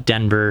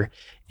Denver,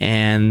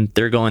 and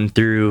they're jumping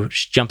through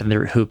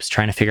hoops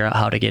trying to figure out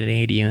how to get an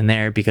ADU in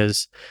there,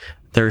 because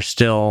they're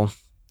still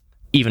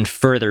even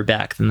further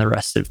back than the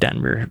rest of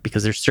Denver,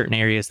 because there's certain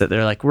areas that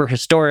they're like, we're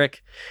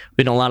historic,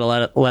 we don't let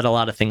a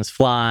lot of things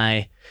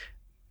fly,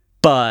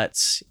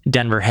 but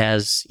Denver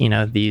has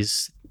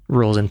these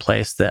rules in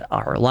place that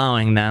are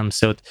allowing them.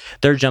 So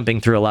they're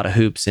jumping through a lot of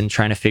hoops and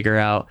trying to figure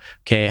out,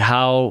 okay,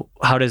 how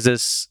does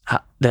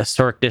the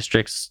historic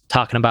district's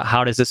talking about,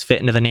 how does this fit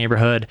into the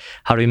neighborhood?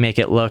 How do we make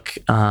it look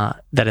that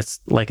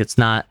it's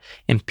not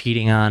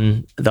impeding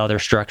on the other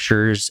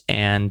structures,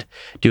 and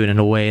do it in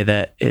a way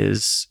that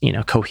is,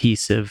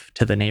 cohesive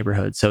to the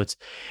neighborhood? So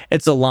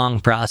it's a long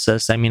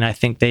process. I mean, I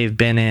think they've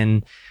been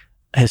in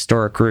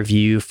historic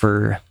review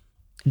for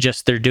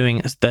it's a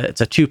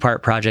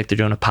 2-part project. They're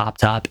doing a pop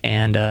top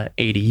and a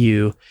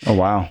ADU. Oh,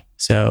 wow.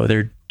 So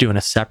they're doing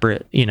a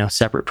separate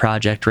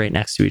project right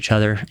next to each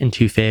other in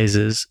 2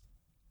 phases.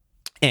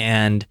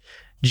 And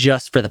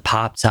just for the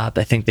pop top,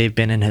 I think they've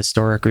been in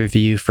historic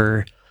review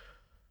for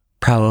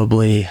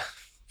probably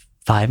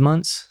 5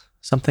 months,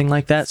 something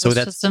like that. So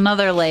that's just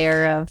another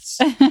layer of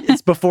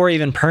it's before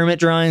even permit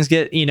drawings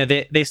get,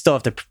 they still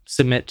have to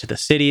submit to the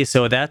city.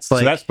 So that's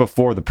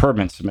before the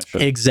permit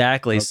submission.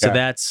 Exactly. Okay. So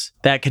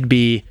that could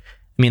be,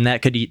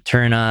 that could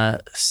turn a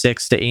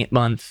 6 to 8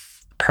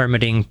 month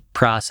permitting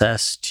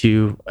process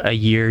to a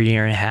year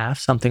and a half,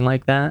 something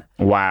like that.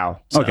 Wow.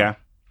 So, okay.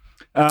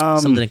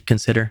 Something to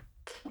consider.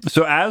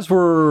 So as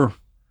we're,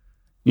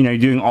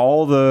 doing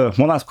all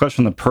one last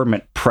question on the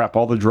permit prep,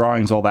 all the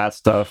drawings, all that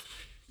stuff,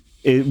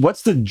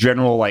 what's the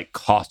general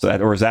cost of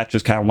that? Or is that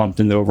just kind of lumped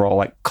into the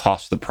overall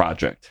cost of the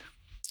project?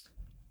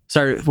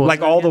 Sorry,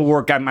 all the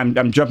work,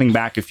 I'm jumping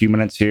back a few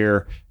minutes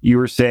here. You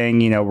were saying,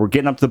 we're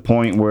getting up to the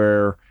point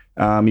where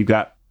you've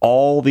got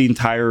all the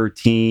entire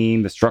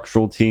team, the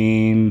structural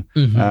team,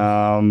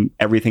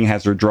 everything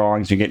has their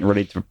drawings. You're getting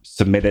ready to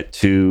submit it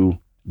to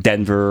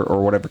Denver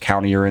or whatever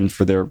county you're in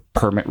for their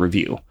permit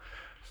review.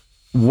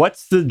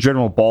 What's the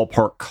general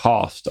ballpark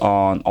cost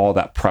on all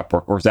that prep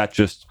work, or is that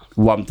just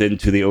lumped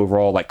into the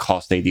overall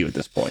cost they do at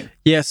this point?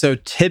 Yeah, so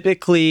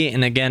typically,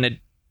 and again, it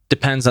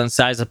depends on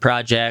size of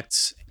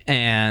projects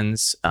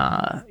and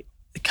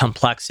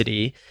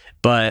complexity,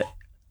 but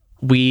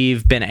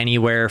we've been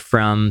anywhere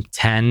from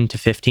 10 to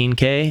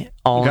 15K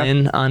all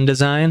in on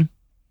design.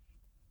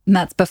 And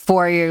that's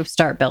before you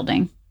start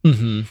building.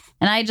 Mm-hmm.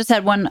 And I just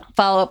had one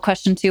follow-up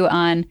question too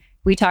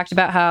we talked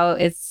about how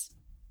it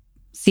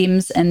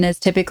seems and is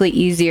typically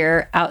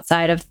easier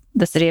outside of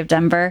the city of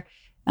Denver.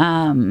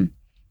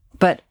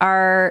 But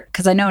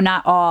because I know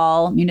not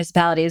all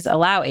municipalities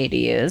allow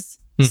ADUs.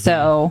 Mm-hmm.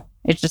 So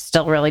it just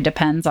still really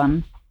depends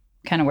on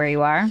kind of where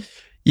you are.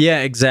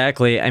 Yeah,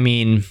 exactly. I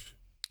mean,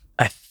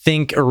 I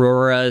think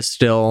Aurora is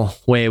still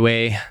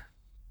way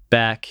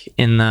back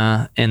in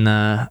the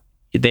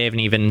they haven't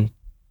even,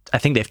 I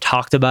think they've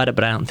talked about it,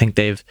 but I don't think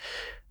they've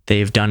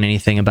done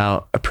anything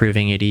about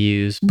approving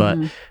ADUs. But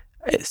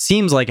it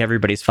seems like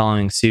everybody's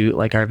following suit.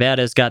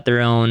 Arvada's got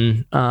their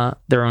own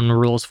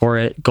rules for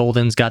it.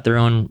 Golden's got their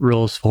own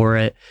rules for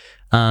it.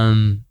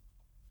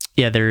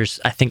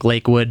 I think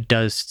Lakewood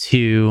does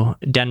too.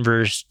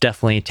 Denver's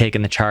definitely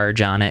taken the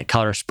charge on it.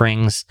 Colorado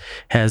Springs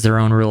has their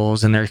own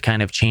rules, and they're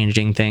kind of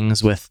changing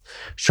things with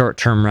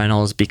short-term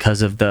rentals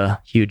because of the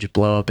huge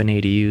blow up in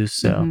ADUs.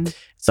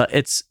 So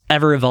it's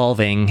ever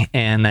evolving,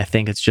 and I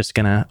think it's just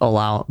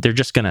they're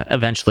just going to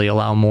eventually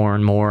allow more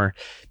and more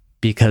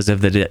because of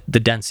the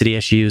density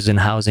issues and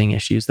housing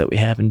issues that we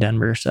have in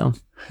Denver. So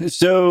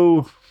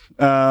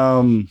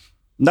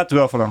not to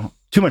go off on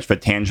too much of a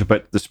tangent,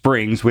 but the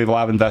Springs, we have a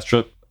lot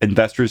of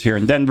investors here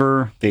in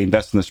Denver. They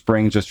invest in the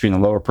Springs just seeing a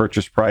lower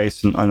purchase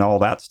price and all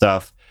that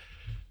stuff.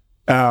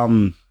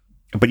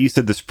 But you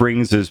said the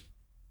Springs is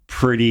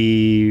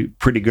pretty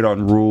good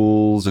on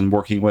rules and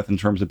working with in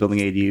terms of building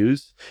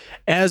ADUs.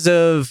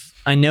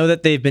 I know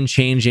that they've been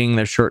changing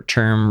their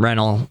short-term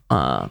rental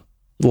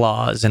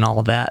laws and all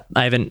of that.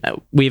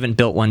 We haven't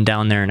built one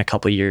down there in a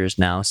couple of years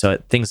now, so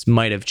things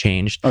might have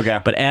changed. Okay.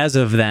 But as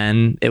of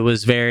then, it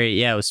was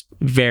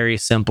very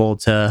simple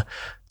to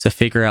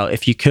figure out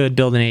if you could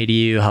build an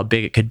ADU, how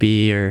big it could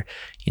be, or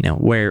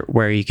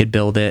where you could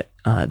build it.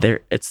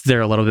 They're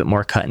a little bit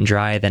more cut and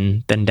dry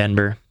than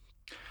Denver.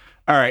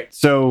 All right,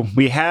 so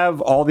we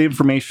have all the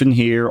information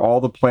here, all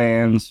the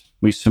plans.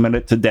 We submit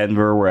it to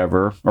Denver,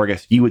 wherever, or I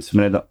guess you would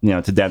submit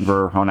it, to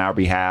Denver on our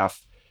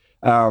behalf.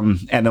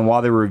 And then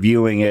while they're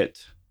reviewing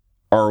it,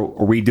 are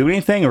we doing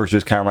anything, or is it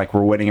just kind of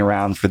we're waiting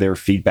around for their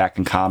feedback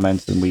and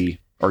comments, and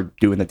we are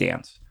doing the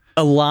dance?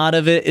 A lot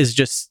of it is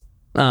just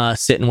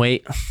sit and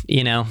wait.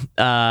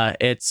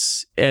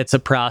 It's a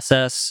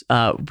process.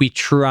 We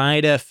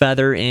try to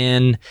feather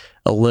in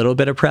a little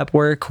bit of prep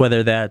work,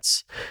 whether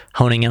that's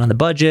honing in on the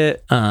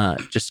budget,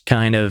 just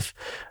kind of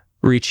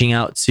reaching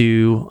out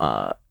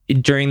to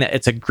during that.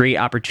 It's a great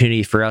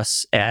opportunity for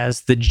us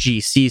as the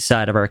GC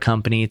side of our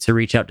company to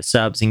reach out to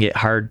subs and get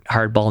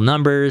hardball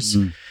numbers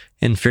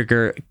and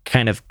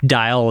kind of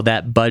dial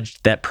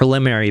that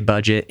preliminary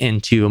budget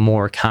into a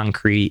more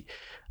concrete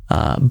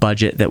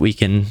budget that we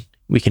can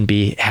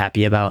be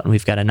happy about, and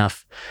we've got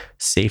enough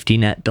safety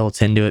net built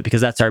into it,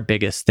 because that's our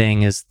biggest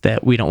thing, is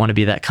that we don't want to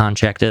be that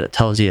contractor that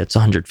tells you it's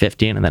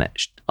 150 and then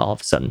it all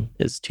of a sudden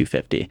is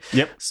 250.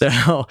 Yep.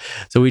 So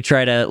we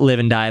try to live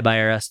and die by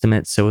our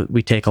estimates. So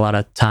we take a lot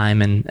of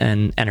time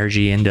and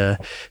energy into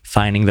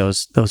finding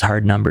those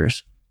hard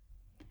numbers.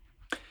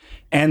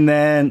 And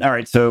then, all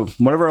right, so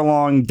whatever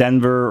along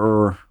Denver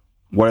or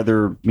what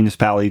other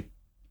municipality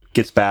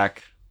gets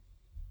back,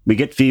 we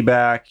get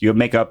feedback, you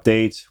make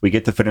updates, we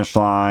get the finish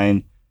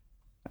line,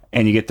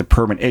 and you get the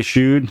permit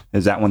issued.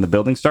 Is that when the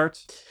building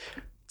starts?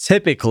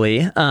 Typically,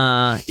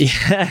 yeah.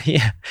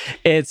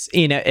 It's,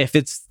 if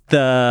it's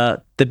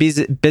the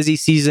busy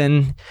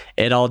season,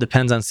 it all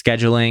depends on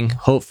scheduling.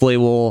 Hopefully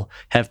we'll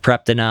have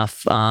prepped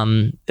enough.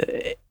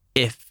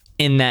 If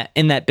in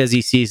that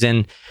busy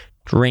season,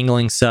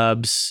 wrangling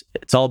subs,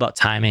 it's all about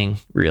timing,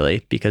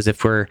 really, because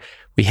if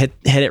we hit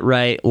it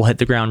right, we'll hit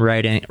the ground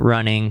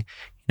running.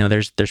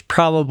 There's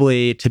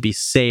probably, to be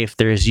safe,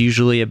 there's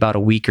usually about a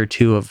week or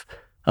two of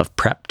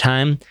prep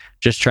time,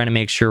 just trying to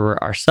make sure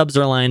our subs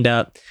are lined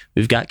up.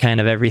 We've got kind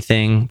of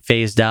everything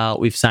phased out.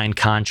 We've signed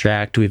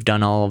contract. We've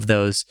done all of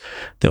those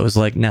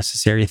like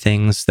necessary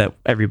things that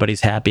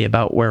everybody's happy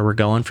about where we're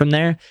going from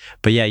there.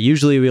 But yeah,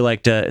 usually we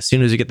like to, as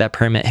soon as we get that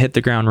permit, hit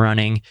the ground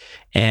running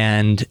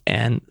and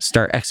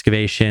start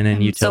excavation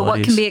and utilities. So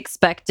what can be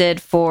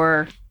expected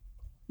for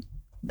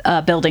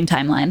a building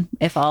timeline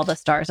if all the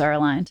stars are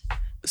aligned?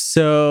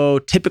 So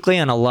typically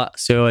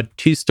the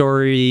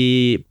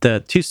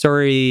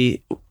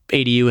two-story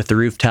ADU with the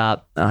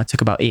rooftop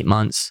took about 8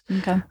 months.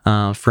 Okay.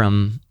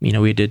 From,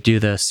 we did do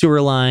the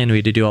sewer line,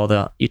 we did do all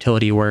the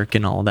utility work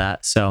and all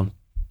that. So,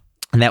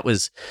 and that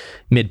was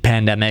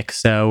mid-pandemic.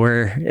 So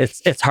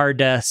it's hard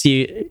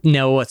to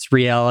know what's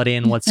reality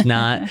and what's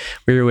not.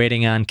 We were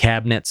waiting on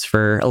cabinets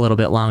for a little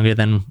bit longer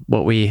than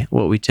what we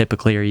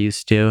typically are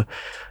used to.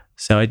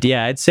 So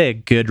yeah, I'd say a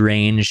good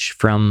range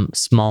from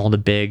small to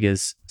big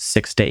is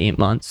 6 to 8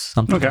 months,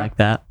 something like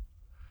that.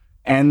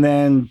 And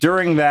then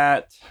during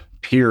that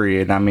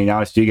period, I mean,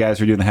 obviously you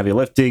guys are doing the heavy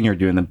lifting, you're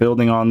doing the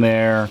building on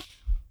there.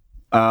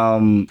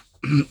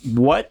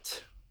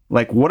 What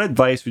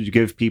advice would you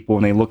give people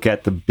when they look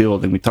at the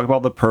building? We talk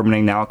about the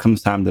permitting, now it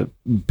comes time to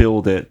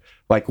build it.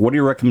 Like, what are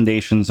your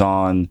recommendations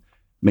on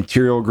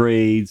material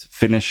grades,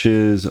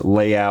 finishes,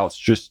 layouts,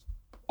 just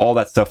all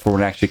that stuff for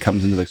when it actually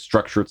comes into the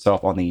structure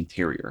itself on the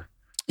interior?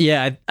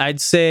 Yeah,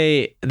 I'd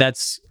say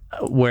that's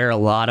where a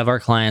lot of our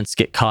clients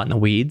get caught in the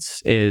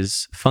weeds,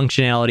 is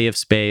functionality of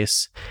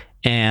space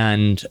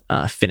and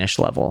finish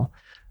level.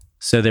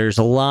 So there's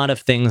a lot of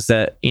things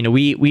that,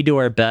 we do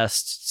our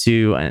best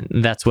to,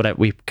 and that's what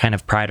we kind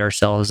of pride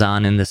ourselves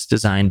on in this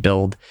design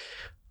build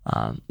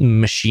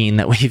machine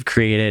that we've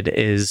created,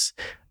 is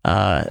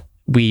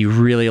we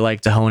really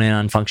like to hone in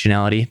on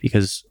functionality,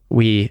 because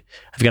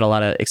I've got a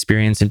lot of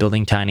experience in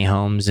building tiny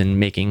homes and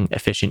making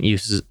efficient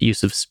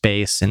use of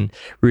space, and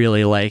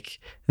really like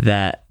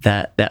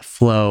that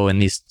flow in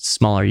these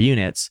smaller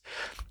units.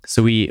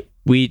 So we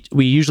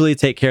usually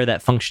take care of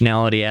that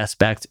functionality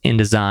aspect in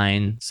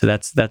design. So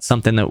that's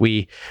something that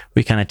we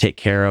kind of take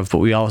care of, but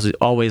we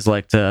always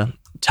like to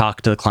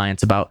talk to the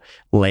clients about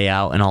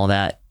layout and all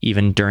that,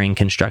 even during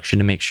construction,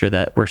 to make sure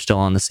that we're still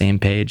on the same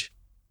page.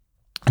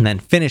 And then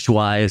finish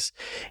wise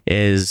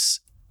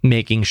is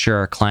making sure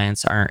our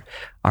clients aren't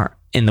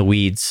in the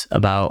weeds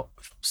about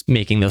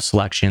making those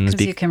selections.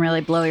 Because you can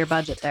really blow your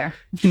budget there.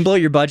 You can blow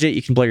your budget.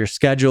 You can blow your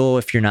schedule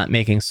if you're not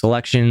making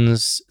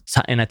selections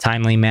in a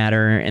timely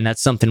manner. And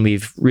that's something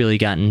we've really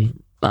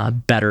gotten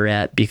better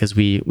at, because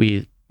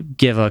we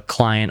give a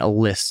client a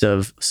list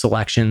of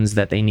selections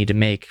that they need to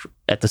make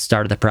at the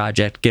start of the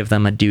project, give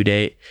them a due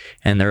date,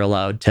 and they're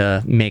allowed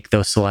to make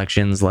those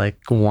selections like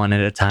one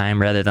at a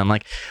time, rather than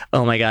like,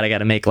 oh my God, I got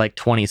to make like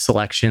 20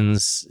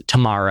 selections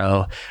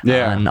tomorrow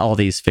on all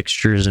these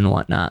fixtures and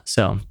whatnot.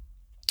 So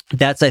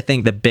that's, I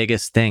think, the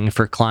biggest thing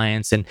for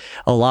clients. And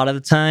a lot of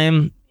the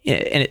time,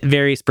 and it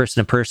varies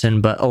person to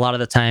person, but a lot of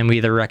the time we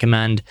either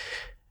recommend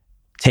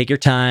take your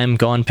time,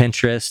 go on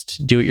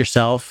Pinterest, do it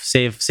yourself,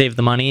 save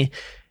the money.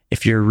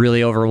 If you're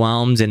really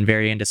overwhelmed and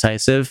very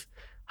indecisive,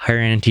 hire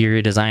an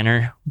interior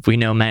designer. We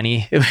know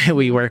many.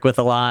 We work with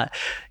a lot,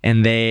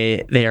 and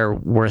they are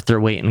worth their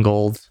weight in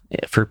gold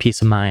for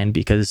peace of mind,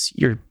 because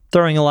you're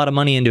throwing a lot of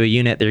money into a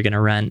unit they're going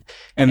to rent.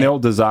 And they'll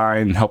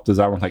help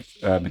design with like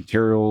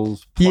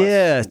materials.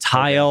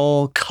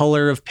 Tile,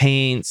 color of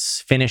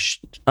paints, finish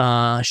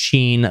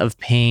sheen of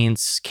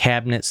paints,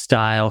 cabinet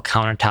style,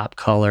 countertop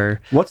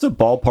color. What's the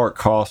ballpark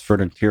cost for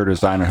an interior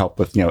designer to help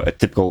with, a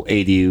typical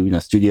ADU,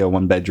 studio,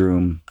 1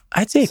 bedroom?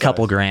 I'd say a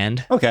couple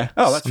grand. Okay.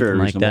 Oh, that's very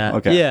reasonable.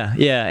 Like that. Okay.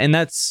 Yeah. And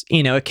that's,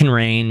 it can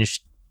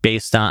range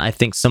based on, I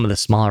think some of the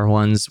smaller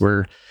ones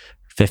were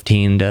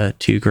 15 to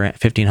 2 grand,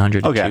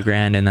 1,500 to 2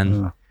 grand. And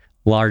then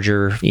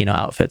larger,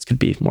 outfits could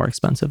be more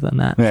expensive than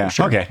that. Yeah. For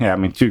sure. Okay. Yeah. I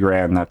mean, 2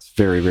 grand, that's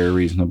very, very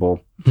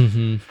reasonable.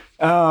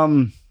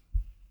 Mm-hmm.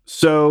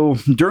 So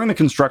during the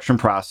construction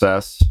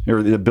process,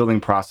 or the building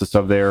process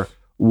of there,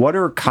 what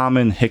are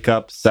common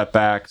hiccups,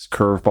 setbacks,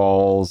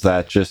 curveballs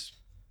that just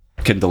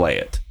can delay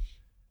it?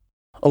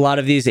 A lot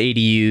of these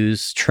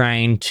ADUs,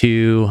 trying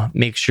to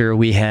make sure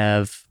we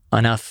have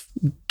enough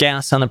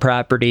gas on the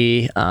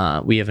property,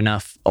 we have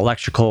enough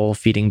electrical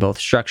feeding both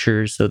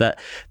structures. So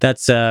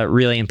that's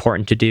really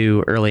important to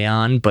do early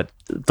on. But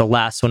the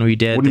last one we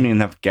did. What do you mean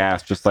enough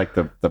gas? Just like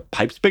the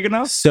pipes big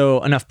enough?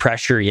 So enough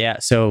pressure, yeah.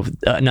 So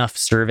enough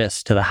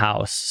service to the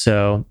house.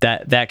 So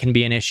that can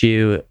be an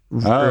issue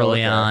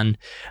early on.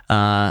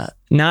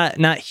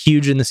 Not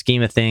huge in the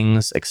scheme of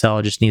things.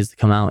 Excel just needs to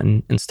come out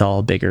and install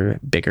a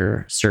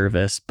bigger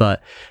service.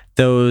 But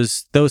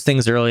those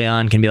things early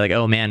on can be like,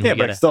 oh man,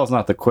 but Excel's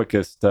not the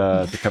quickest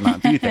to come out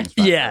and do things.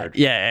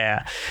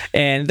 Yeah.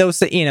 And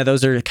those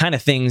are kind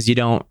of things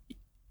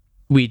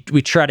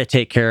we try to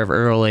take care of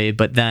early.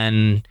 But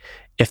then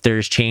if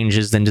there's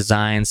changes in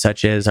design,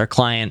 such as our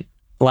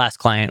last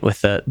client with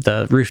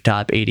the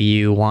rooftop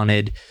ADU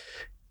wanted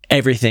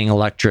everything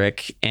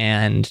electric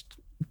and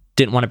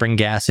didn't want to bring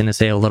gas in to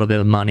save a little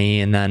bit of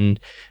money, and then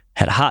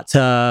had a hot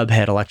tub,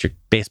 had electric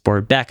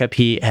baseboard backup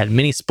heat, had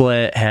mini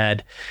split,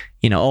 had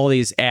all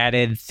these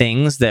added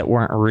things that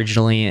weren't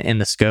originally in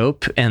the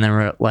scope. And then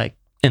we're like,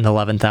 in the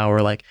 11th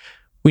hour, like,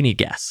 we need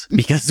gas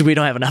because we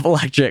don't have enough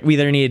electric. We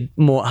either need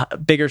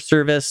bigger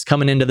service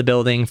coming into the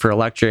building for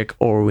electric,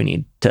 or we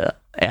need to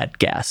add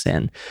gas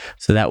in.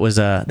 So that was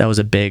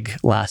a big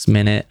last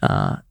minute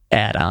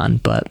add on.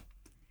 But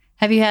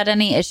have you had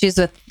any issues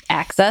with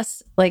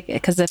access? Like,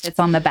 because if it's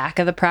on the back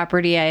of the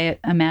property, I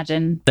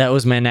imagine. That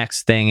was my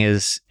next thing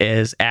is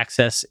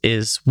access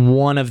is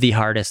one of the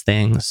hardest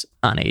things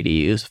on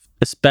ADUs,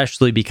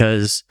 especially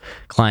because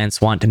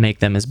clients want to make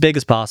them as big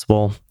as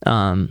possible,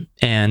 and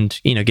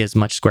get as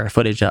much square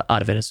footage out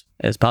of it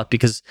as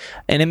possible.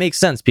 And it makes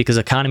sense because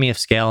economy of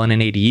scale in an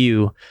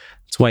ADU,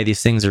 that's why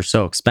these things are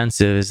so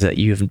expensive, is that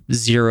you have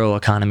zero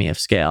economy of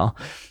scale.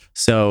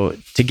 So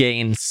to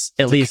gain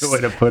at least, good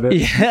way to put it.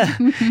 Yeah,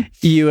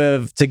 you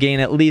have to gain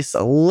at least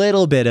a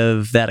little bit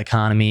of that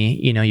economy.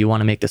 You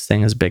want to make this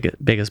thing as big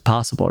as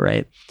possible,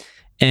 right?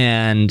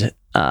 And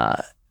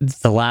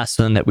the last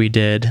one that we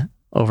did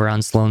over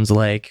on Sloan's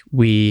Lake,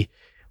 we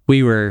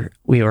were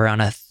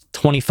on a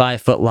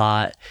 25-foot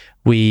lot.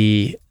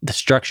 The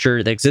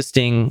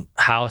existing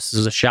house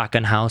is a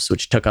shotgun house,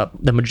 which took up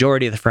the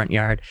majority of the front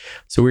yard.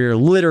 So we were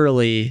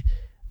literally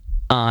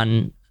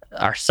on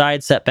our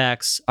side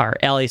setbacks, our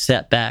alley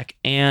setback,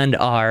 and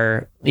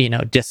our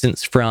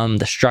distance from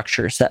the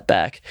structure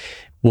setback.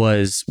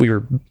 We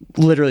were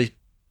literally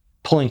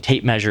pulling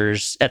tape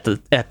measers at the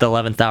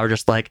 11th hour,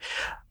 just like,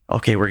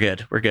 okay, we're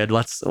good.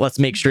 Let's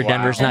make sure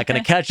Denver's not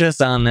going to catch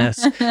us on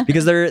this,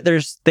 because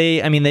there's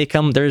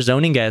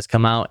zoning guys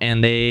come out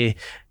and they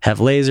have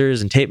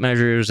lasers and tape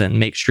measures and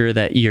make sure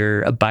that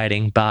you're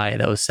abiding by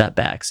those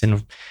setbacks.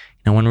 And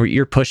when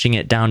you're pushing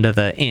it down to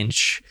the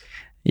inch,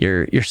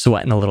 you're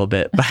sweating a little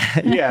bit.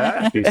 Yeah,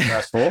 that'd be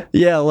stressful.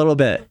 Yeah, a little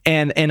bit.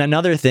 And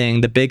another thing,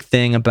 the big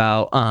thing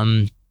about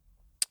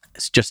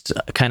it's just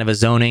kind of a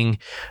zoning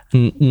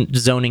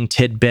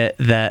tidbit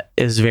that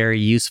is very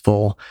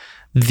useful.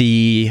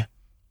 In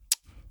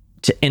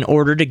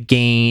order to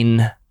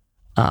gain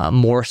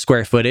more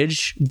square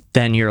footage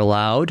than you're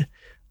allowed,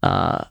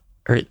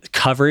 or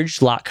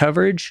lot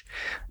coverage,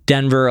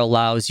 Denver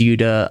allows you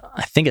to,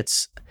 I think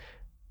it's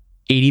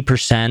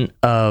 80%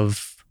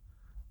 of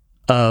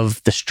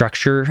the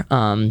structure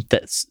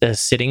that's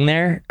sitting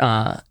there.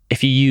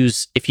 If you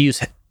use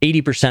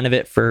 80% of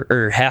it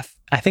or half,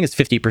 I think it's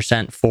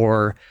 50%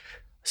 for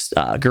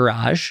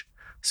garage.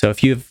 So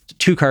if you have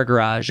 2-car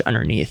garage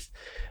underneath,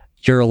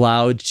 you're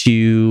allowed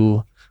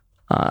to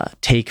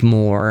take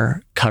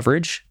more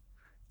coverage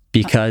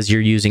because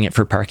you're using it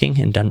for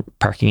parking, and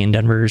parking in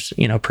Denver's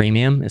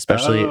premium,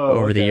 especially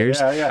over the years.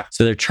 Yeah.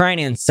 So they're trying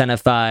to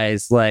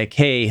incentivize, like,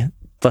 hey,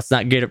 let's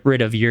not get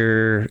rid of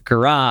your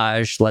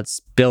garage. Let's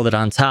build it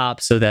on top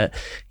so that,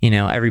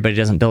 everybody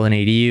doesn't build an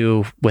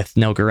ADU with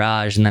no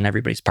garage and then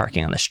everybody's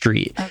parking on the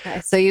street. Okay.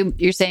 So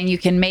you're saying you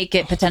can make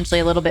it potentially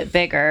a little bit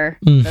bigger,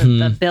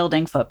 the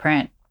building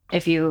footprint,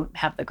 if you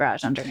have the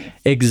garage underneath.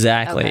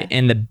 Exactly. Okay.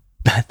 And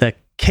the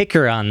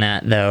kicker on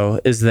that, though,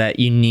 is that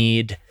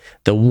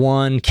the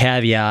one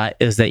caveat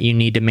is that you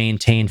need to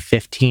maintain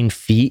 15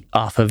 feet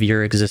off of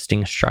your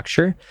existing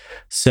structure.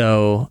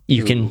 So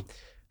you can...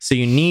 So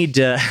you need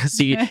to,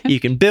 you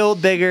can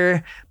build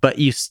bigger, but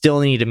you still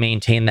need to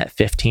maintain that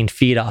 15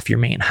 feet off your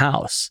main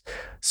house.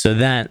 So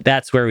then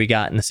that's where we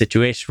got in the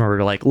situation where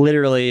we're like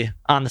literally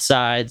on the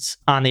sides,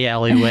 on the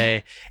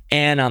alleyway,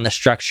 and on the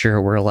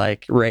structure. We're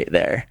like right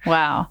there.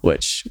 Wow.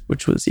 Which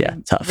was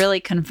tough. Really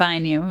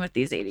confine you with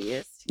these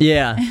ADUs.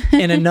 Yeah.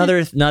 And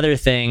another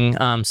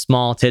thing,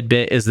 small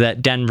tidbit, is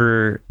that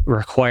Denver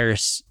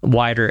requires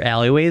wider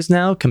alleyways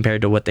now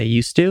compared to what they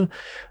used to.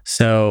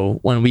 So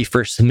when we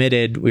first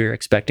submitted, we were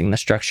expecting the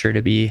structure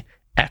to be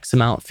X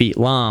amount feet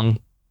long,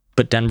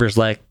 but Denver's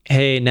like,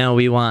 hey, no,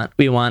 we want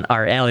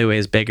our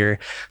alleyways bigger.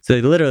 So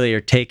they literally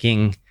are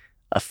taking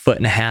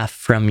 1.5 feet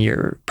from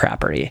your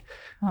property.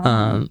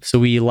 So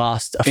we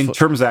lost in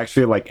terms of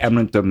actually like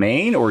eminent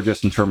domain, or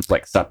just in terms of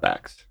like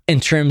setbacks? In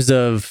terms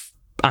of,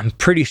 I'm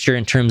pretty sure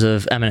in terms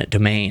of eminent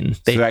domain.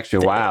 They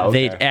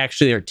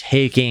actually are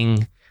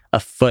taking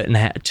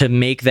 1.5 feet to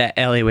make that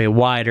alleyway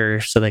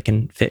wider so they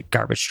can fit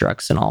garbage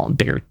trucks and all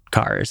bigger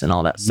cars and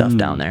all that stuff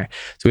down there.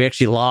 So we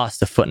actually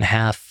lost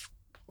 1.5 feet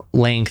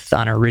length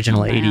on our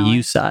original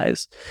ADU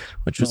size,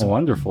 which was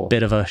wonderful.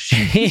 Bit of a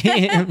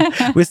shame.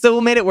 We still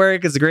made it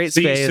work. It's a great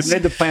space. You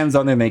submitted the plans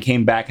on there and they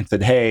came back and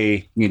said,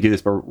 hey, you can do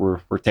this, but we're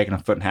taking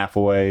 1.5 feet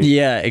away.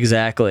 Yeah,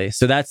 exactly.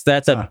 So that's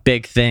a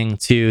big thing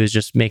too, is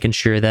just making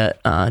sure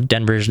that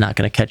Denver's not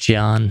going to catch you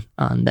on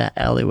that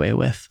alleyway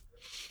width.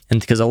 And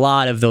because a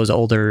lot of those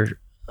older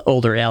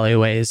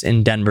alleyways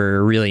in Denver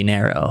are really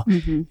narrow,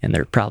 and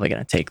they're probably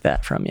going to take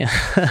that from you.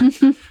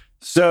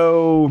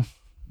 So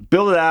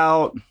build it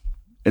out.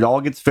 It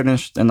all gets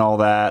finished and all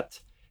that.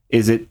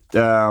 Is it,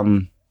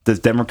 does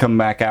Denver come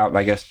back out and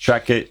I guess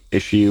check it,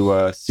 issue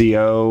a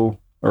CO,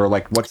 or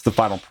like what's the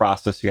final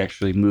process? You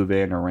actually move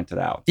in or rent it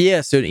out?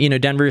 Yeah. So,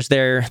 Denver's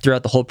there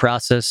throughout the whole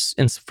process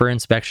for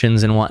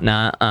inspections and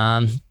whatnot.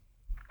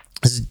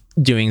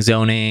 Doing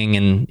zoning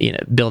and,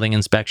 building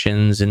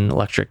inspections and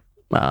electric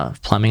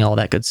plumbing, all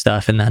that good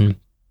stuff. And then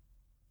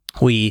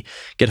we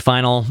get a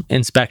final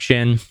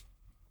inspection.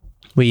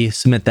 We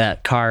submit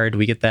that card,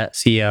 we get that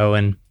CO,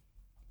 and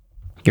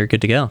you're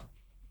good to go.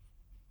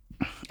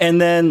 And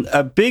then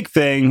a big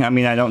thing, I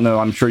mean, I don't know,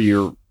 I'm sure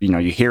you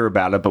hear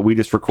about it, but we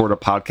just record a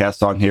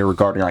podcast on here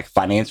regarding like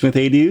financing with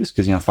ADUs,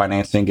 because,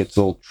 financing gets a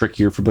little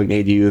trickier for building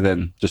an ADU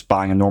than just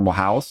buying a normal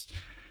house.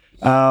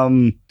 Do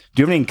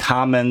you have any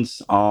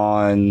comments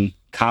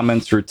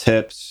or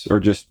tips or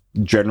just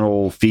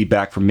general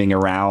feedback from being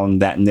around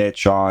that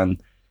niche on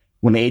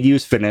when the ADU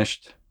is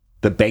finished,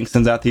 the bank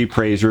sends out the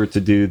appraiser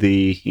to do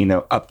the,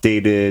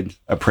 updated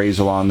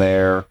appraisal on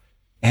there?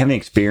 Have any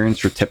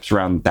experience or tips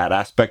around that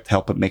aspect to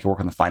help it make it work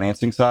on the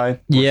financing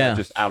side? Or is that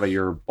just out of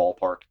your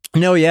ballpark?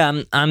 No,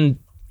 yeah, I'm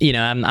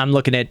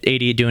looking at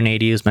doing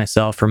ADUs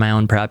myself for my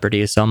own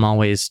property, so I'm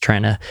always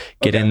trying to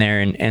get in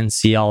there and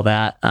see all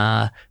that.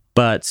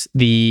 But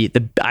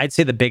I'd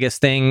say the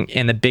biggest thing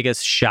and the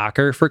biggest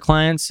shocker for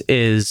clients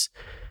is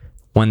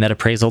when that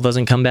appraisal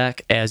doesn't come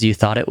back as you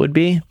thought it would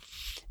be,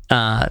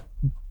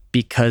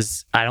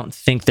 because I don't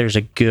think there's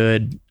a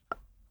good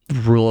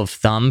rule of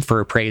thumb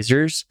for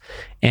appraisers.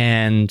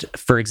 And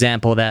for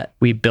example, that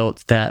we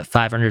built that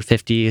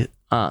 550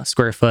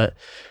 square foot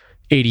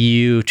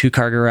ADU,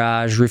 2-car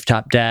garage,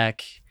 rooftop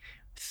deck.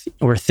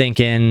 We're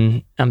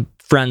thinking, I'm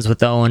friends with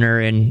the owner,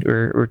 and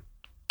we're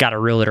got a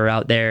realtor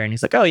out there, and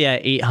he's like, oh yeah,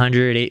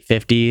 800,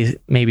 850,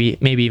 maybe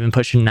even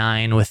pushing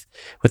 9 with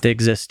the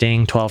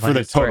existing 1200 for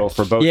the total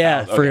for both.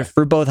 Yeah, houses.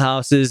 for both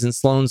houses in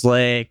Sloan's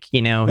Lake.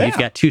 You've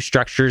got 2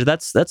 structures.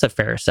 That's a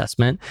fair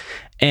assessment.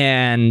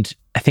 And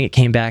I think it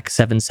came back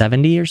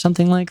 770 or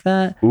something like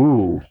that.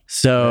 Ooh.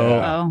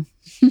 So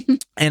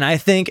and I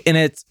think, and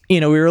it's, we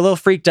were a little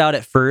freaked out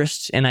at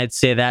first, and I'd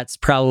say that's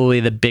probably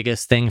the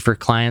biggest thing for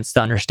clients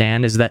to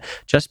understand, is that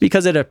just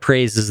because it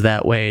appraises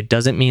that way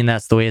doesn't mean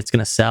that's the way it's going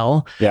to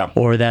sell,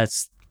 or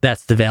that's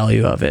the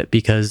value of it.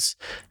 Because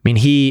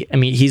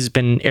he's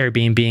been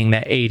Airbnb-ing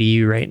that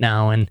ADU right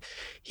now, and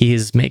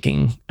he's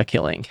making a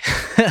killing.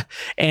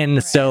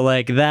 And so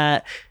like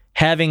that,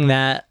 having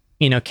that,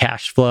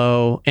 cash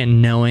flow,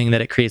 and knowing that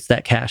it creates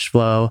that cash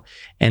flow,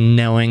 and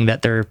knowing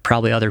that there are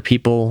probably other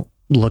people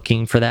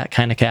looking for that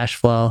kind of cash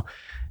flow,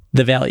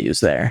 the value's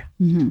there.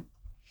 Mm-hmm.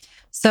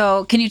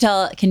 So can you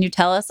tell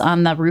us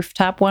on the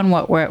rooftop one,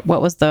 what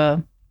was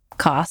the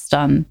cost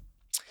on,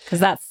 because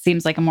that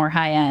seems like a more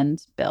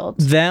high-end build.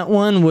 That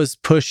one was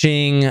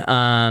pushing,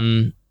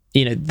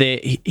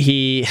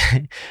 he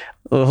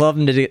love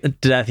him to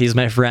death. He's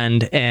my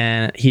friend,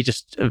 and he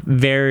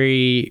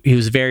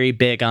was very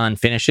big on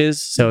finishes.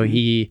 So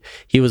he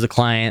was a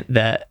client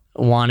that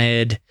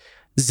wanted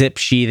zip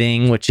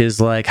sheathing, which is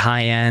like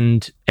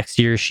high-end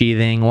exterior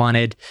sheathing,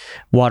 wanted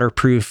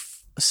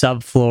waterproof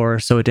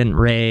subfloor so it didn't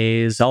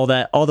raise, all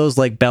those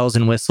like bells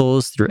and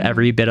whistles through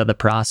every bit of the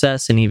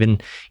process, and even,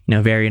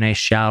 very nice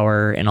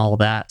shower and all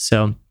that.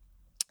 So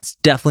it's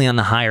definitely on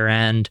the higher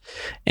end,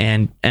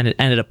 and it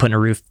ended up putting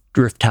a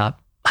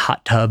rooftop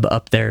hot tub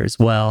up there as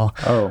well.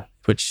 Oh.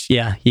 Which,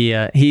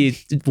 he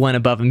went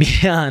above and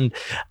beyond.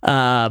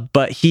 But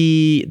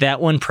that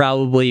one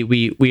probably,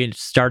 we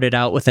started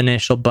out with an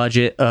initial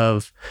budget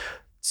of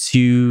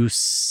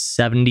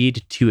 270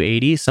 to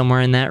 280,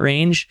 somewhere in that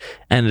range.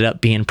 Ended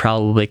up being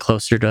probably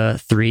closer to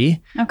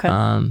 3.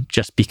 Okay.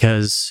 Just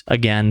because,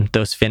 again,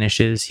 those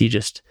finishes,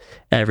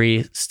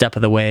 every step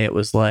of the way, it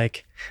was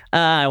like,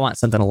 I want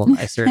something a little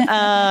nicer.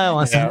 I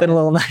want something a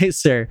little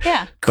nicer.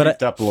 Yeah.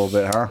 Creeped up a little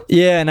bit, huh?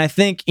 Yeah. And I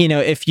think,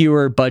 if you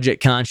were budget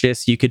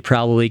conscious, you could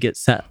probably get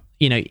set,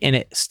 and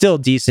it's still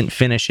decent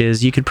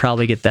finishes. You could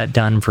probably get that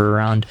done for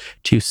around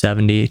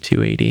 270,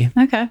 280.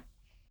 Okay.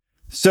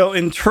 So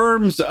in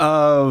terms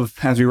of,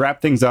 as we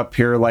wrap things up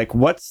here,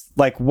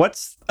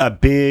 what's a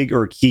big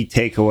or key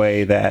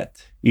takeaway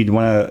that you'd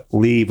want to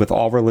leave with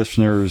all of our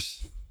listeners,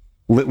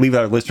 leave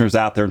our listeners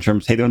out there in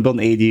terms of, hey, they want to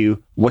build an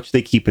ADU, what should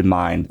they keep in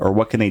mind, or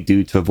what can they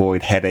do to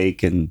avoid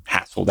headache and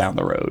hassle down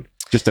the road?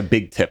 Just a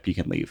big tip you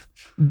can leave.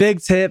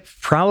 Big tip,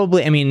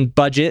 probably,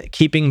 budget,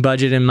 keeping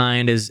budget in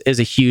mind is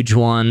a huge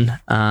one.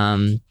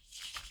 And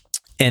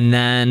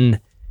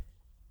then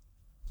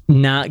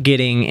not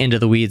getting into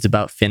the weeds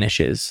about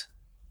finishes.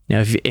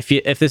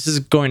 If this is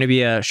going to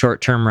be a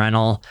short-term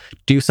rental,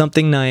 do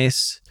something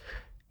nice.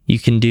 You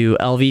can do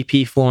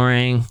LVP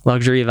flooring,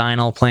 luxury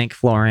vinyl plank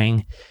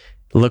flooring.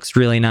 It looks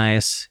really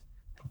nice.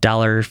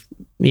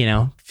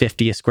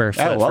 $50 a square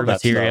foot for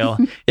material.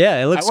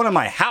 Yeah, it looks. I want it in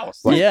my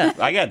house.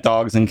 I got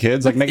dogs and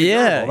kids. Make it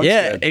durable.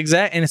 Good.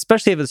 Exactly. And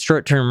especially if it's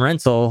short-term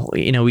rental,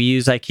 we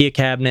use IKEA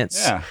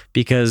cabinets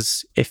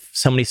because if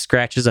somebody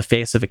scratches a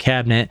face of a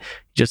cabinet,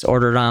 just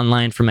order it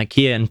online from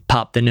IKEA and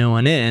pop the new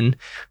one in.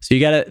 So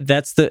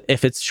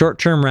if it's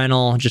short-term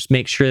rental, just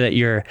make sure that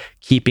you're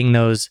keeping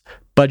those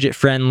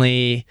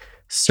budget-friendly,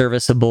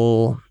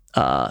 serviceable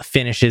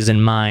finishes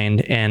in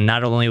mind, and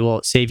not only will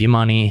it save you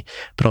money,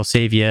 but it'll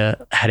save you a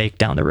headache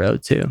down the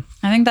road too.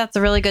 I think that's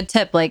a really good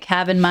tip.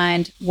 Have in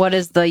mind, what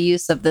is the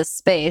use of this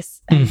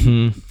space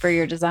for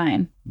your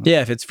design? Yeah,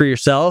 if it's for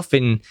yourself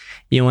and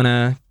you want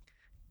to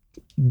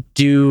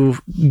do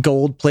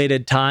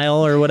gold-plated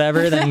tile or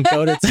whatever, then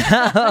go to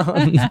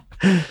town.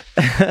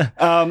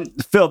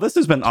 Phil, this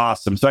has been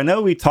awesome. So I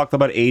know we talked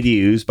about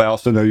ADUs, but I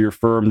also know your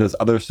firm does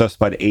other stuff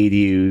about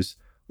ADUs.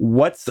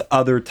 What's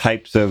other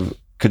types of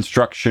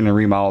construction and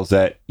remodels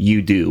that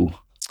you do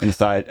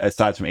aside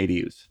from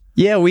ADUs?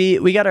 Yeah,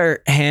 we got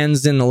our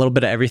hands in a little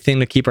bit of everything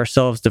to keep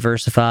ourselves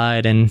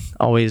diversified, and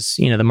always,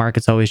 the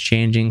market's always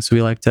changing. So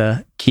we like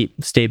to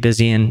stay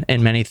busy in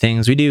many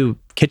things. We do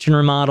kitchen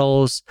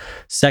remodels,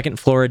 second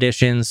floor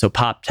additions, so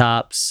pop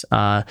tops,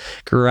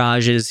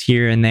 garages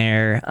here and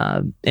there,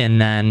 and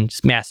then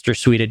just master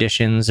suite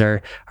additions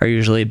are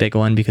usually a big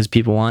one because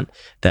people want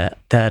that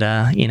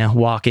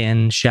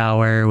walk-in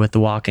shower with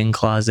the walk-in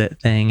closet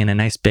thing and a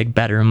nice big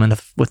bedroom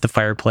with the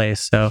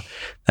fireplace. So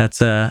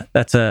that's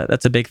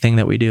a big thing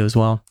that we do as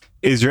well.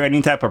 Is there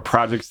any type of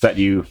projects that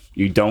you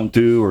don't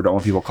do or don't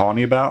want people calling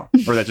you about,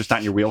 or that's just not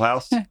in your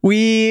wheelhouse?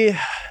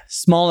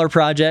 Smaller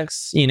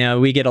projects,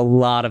 we get a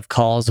lot of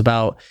calls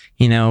about,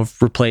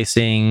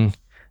 replacing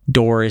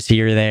doors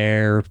here or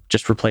there,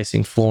 just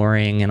replacing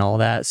flooring and all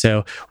that.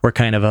 So we're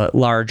kind of a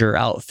larger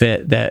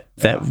outfit that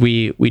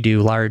we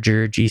do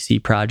larger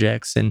GC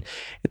projects, and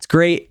it's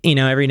great.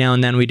 Every now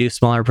and then we do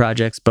smaller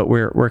projects, but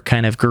we're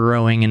kind of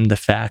growing in the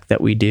fact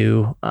that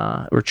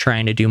we're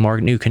trying to do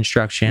more new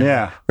construction.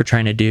 Yeah. We're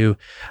trying to do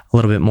a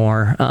little bit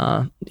more,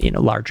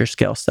 larger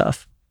scale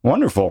stuff.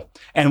 Wonderful.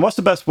 And what's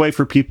the best way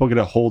for people to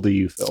get a hold of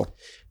you, Phil?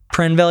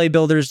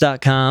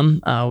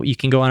 PrenValleyBuilders.com. You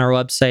can go on our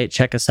website,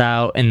 check us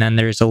out, and then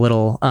there's a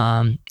little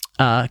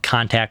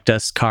contact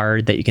us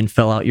card that you can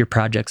fill out your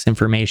project's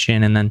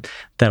information, and then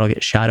that'll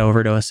get shot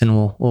over to us, and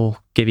we'll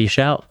give you a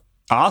shout.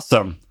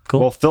 Awesome. Cool.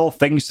 Well, Phil,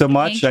 thank you so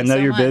much. I know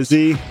you're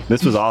busy.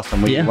 This was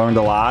awesome. We learned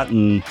a lot,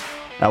 and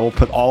I will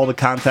put all the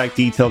contact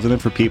details in it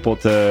for people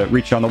to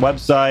reach you on the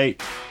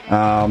website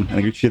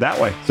and reach you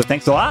that way. So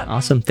thanks a lot.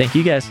 Awesome. Thank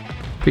you guys.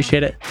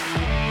 Appreciate it.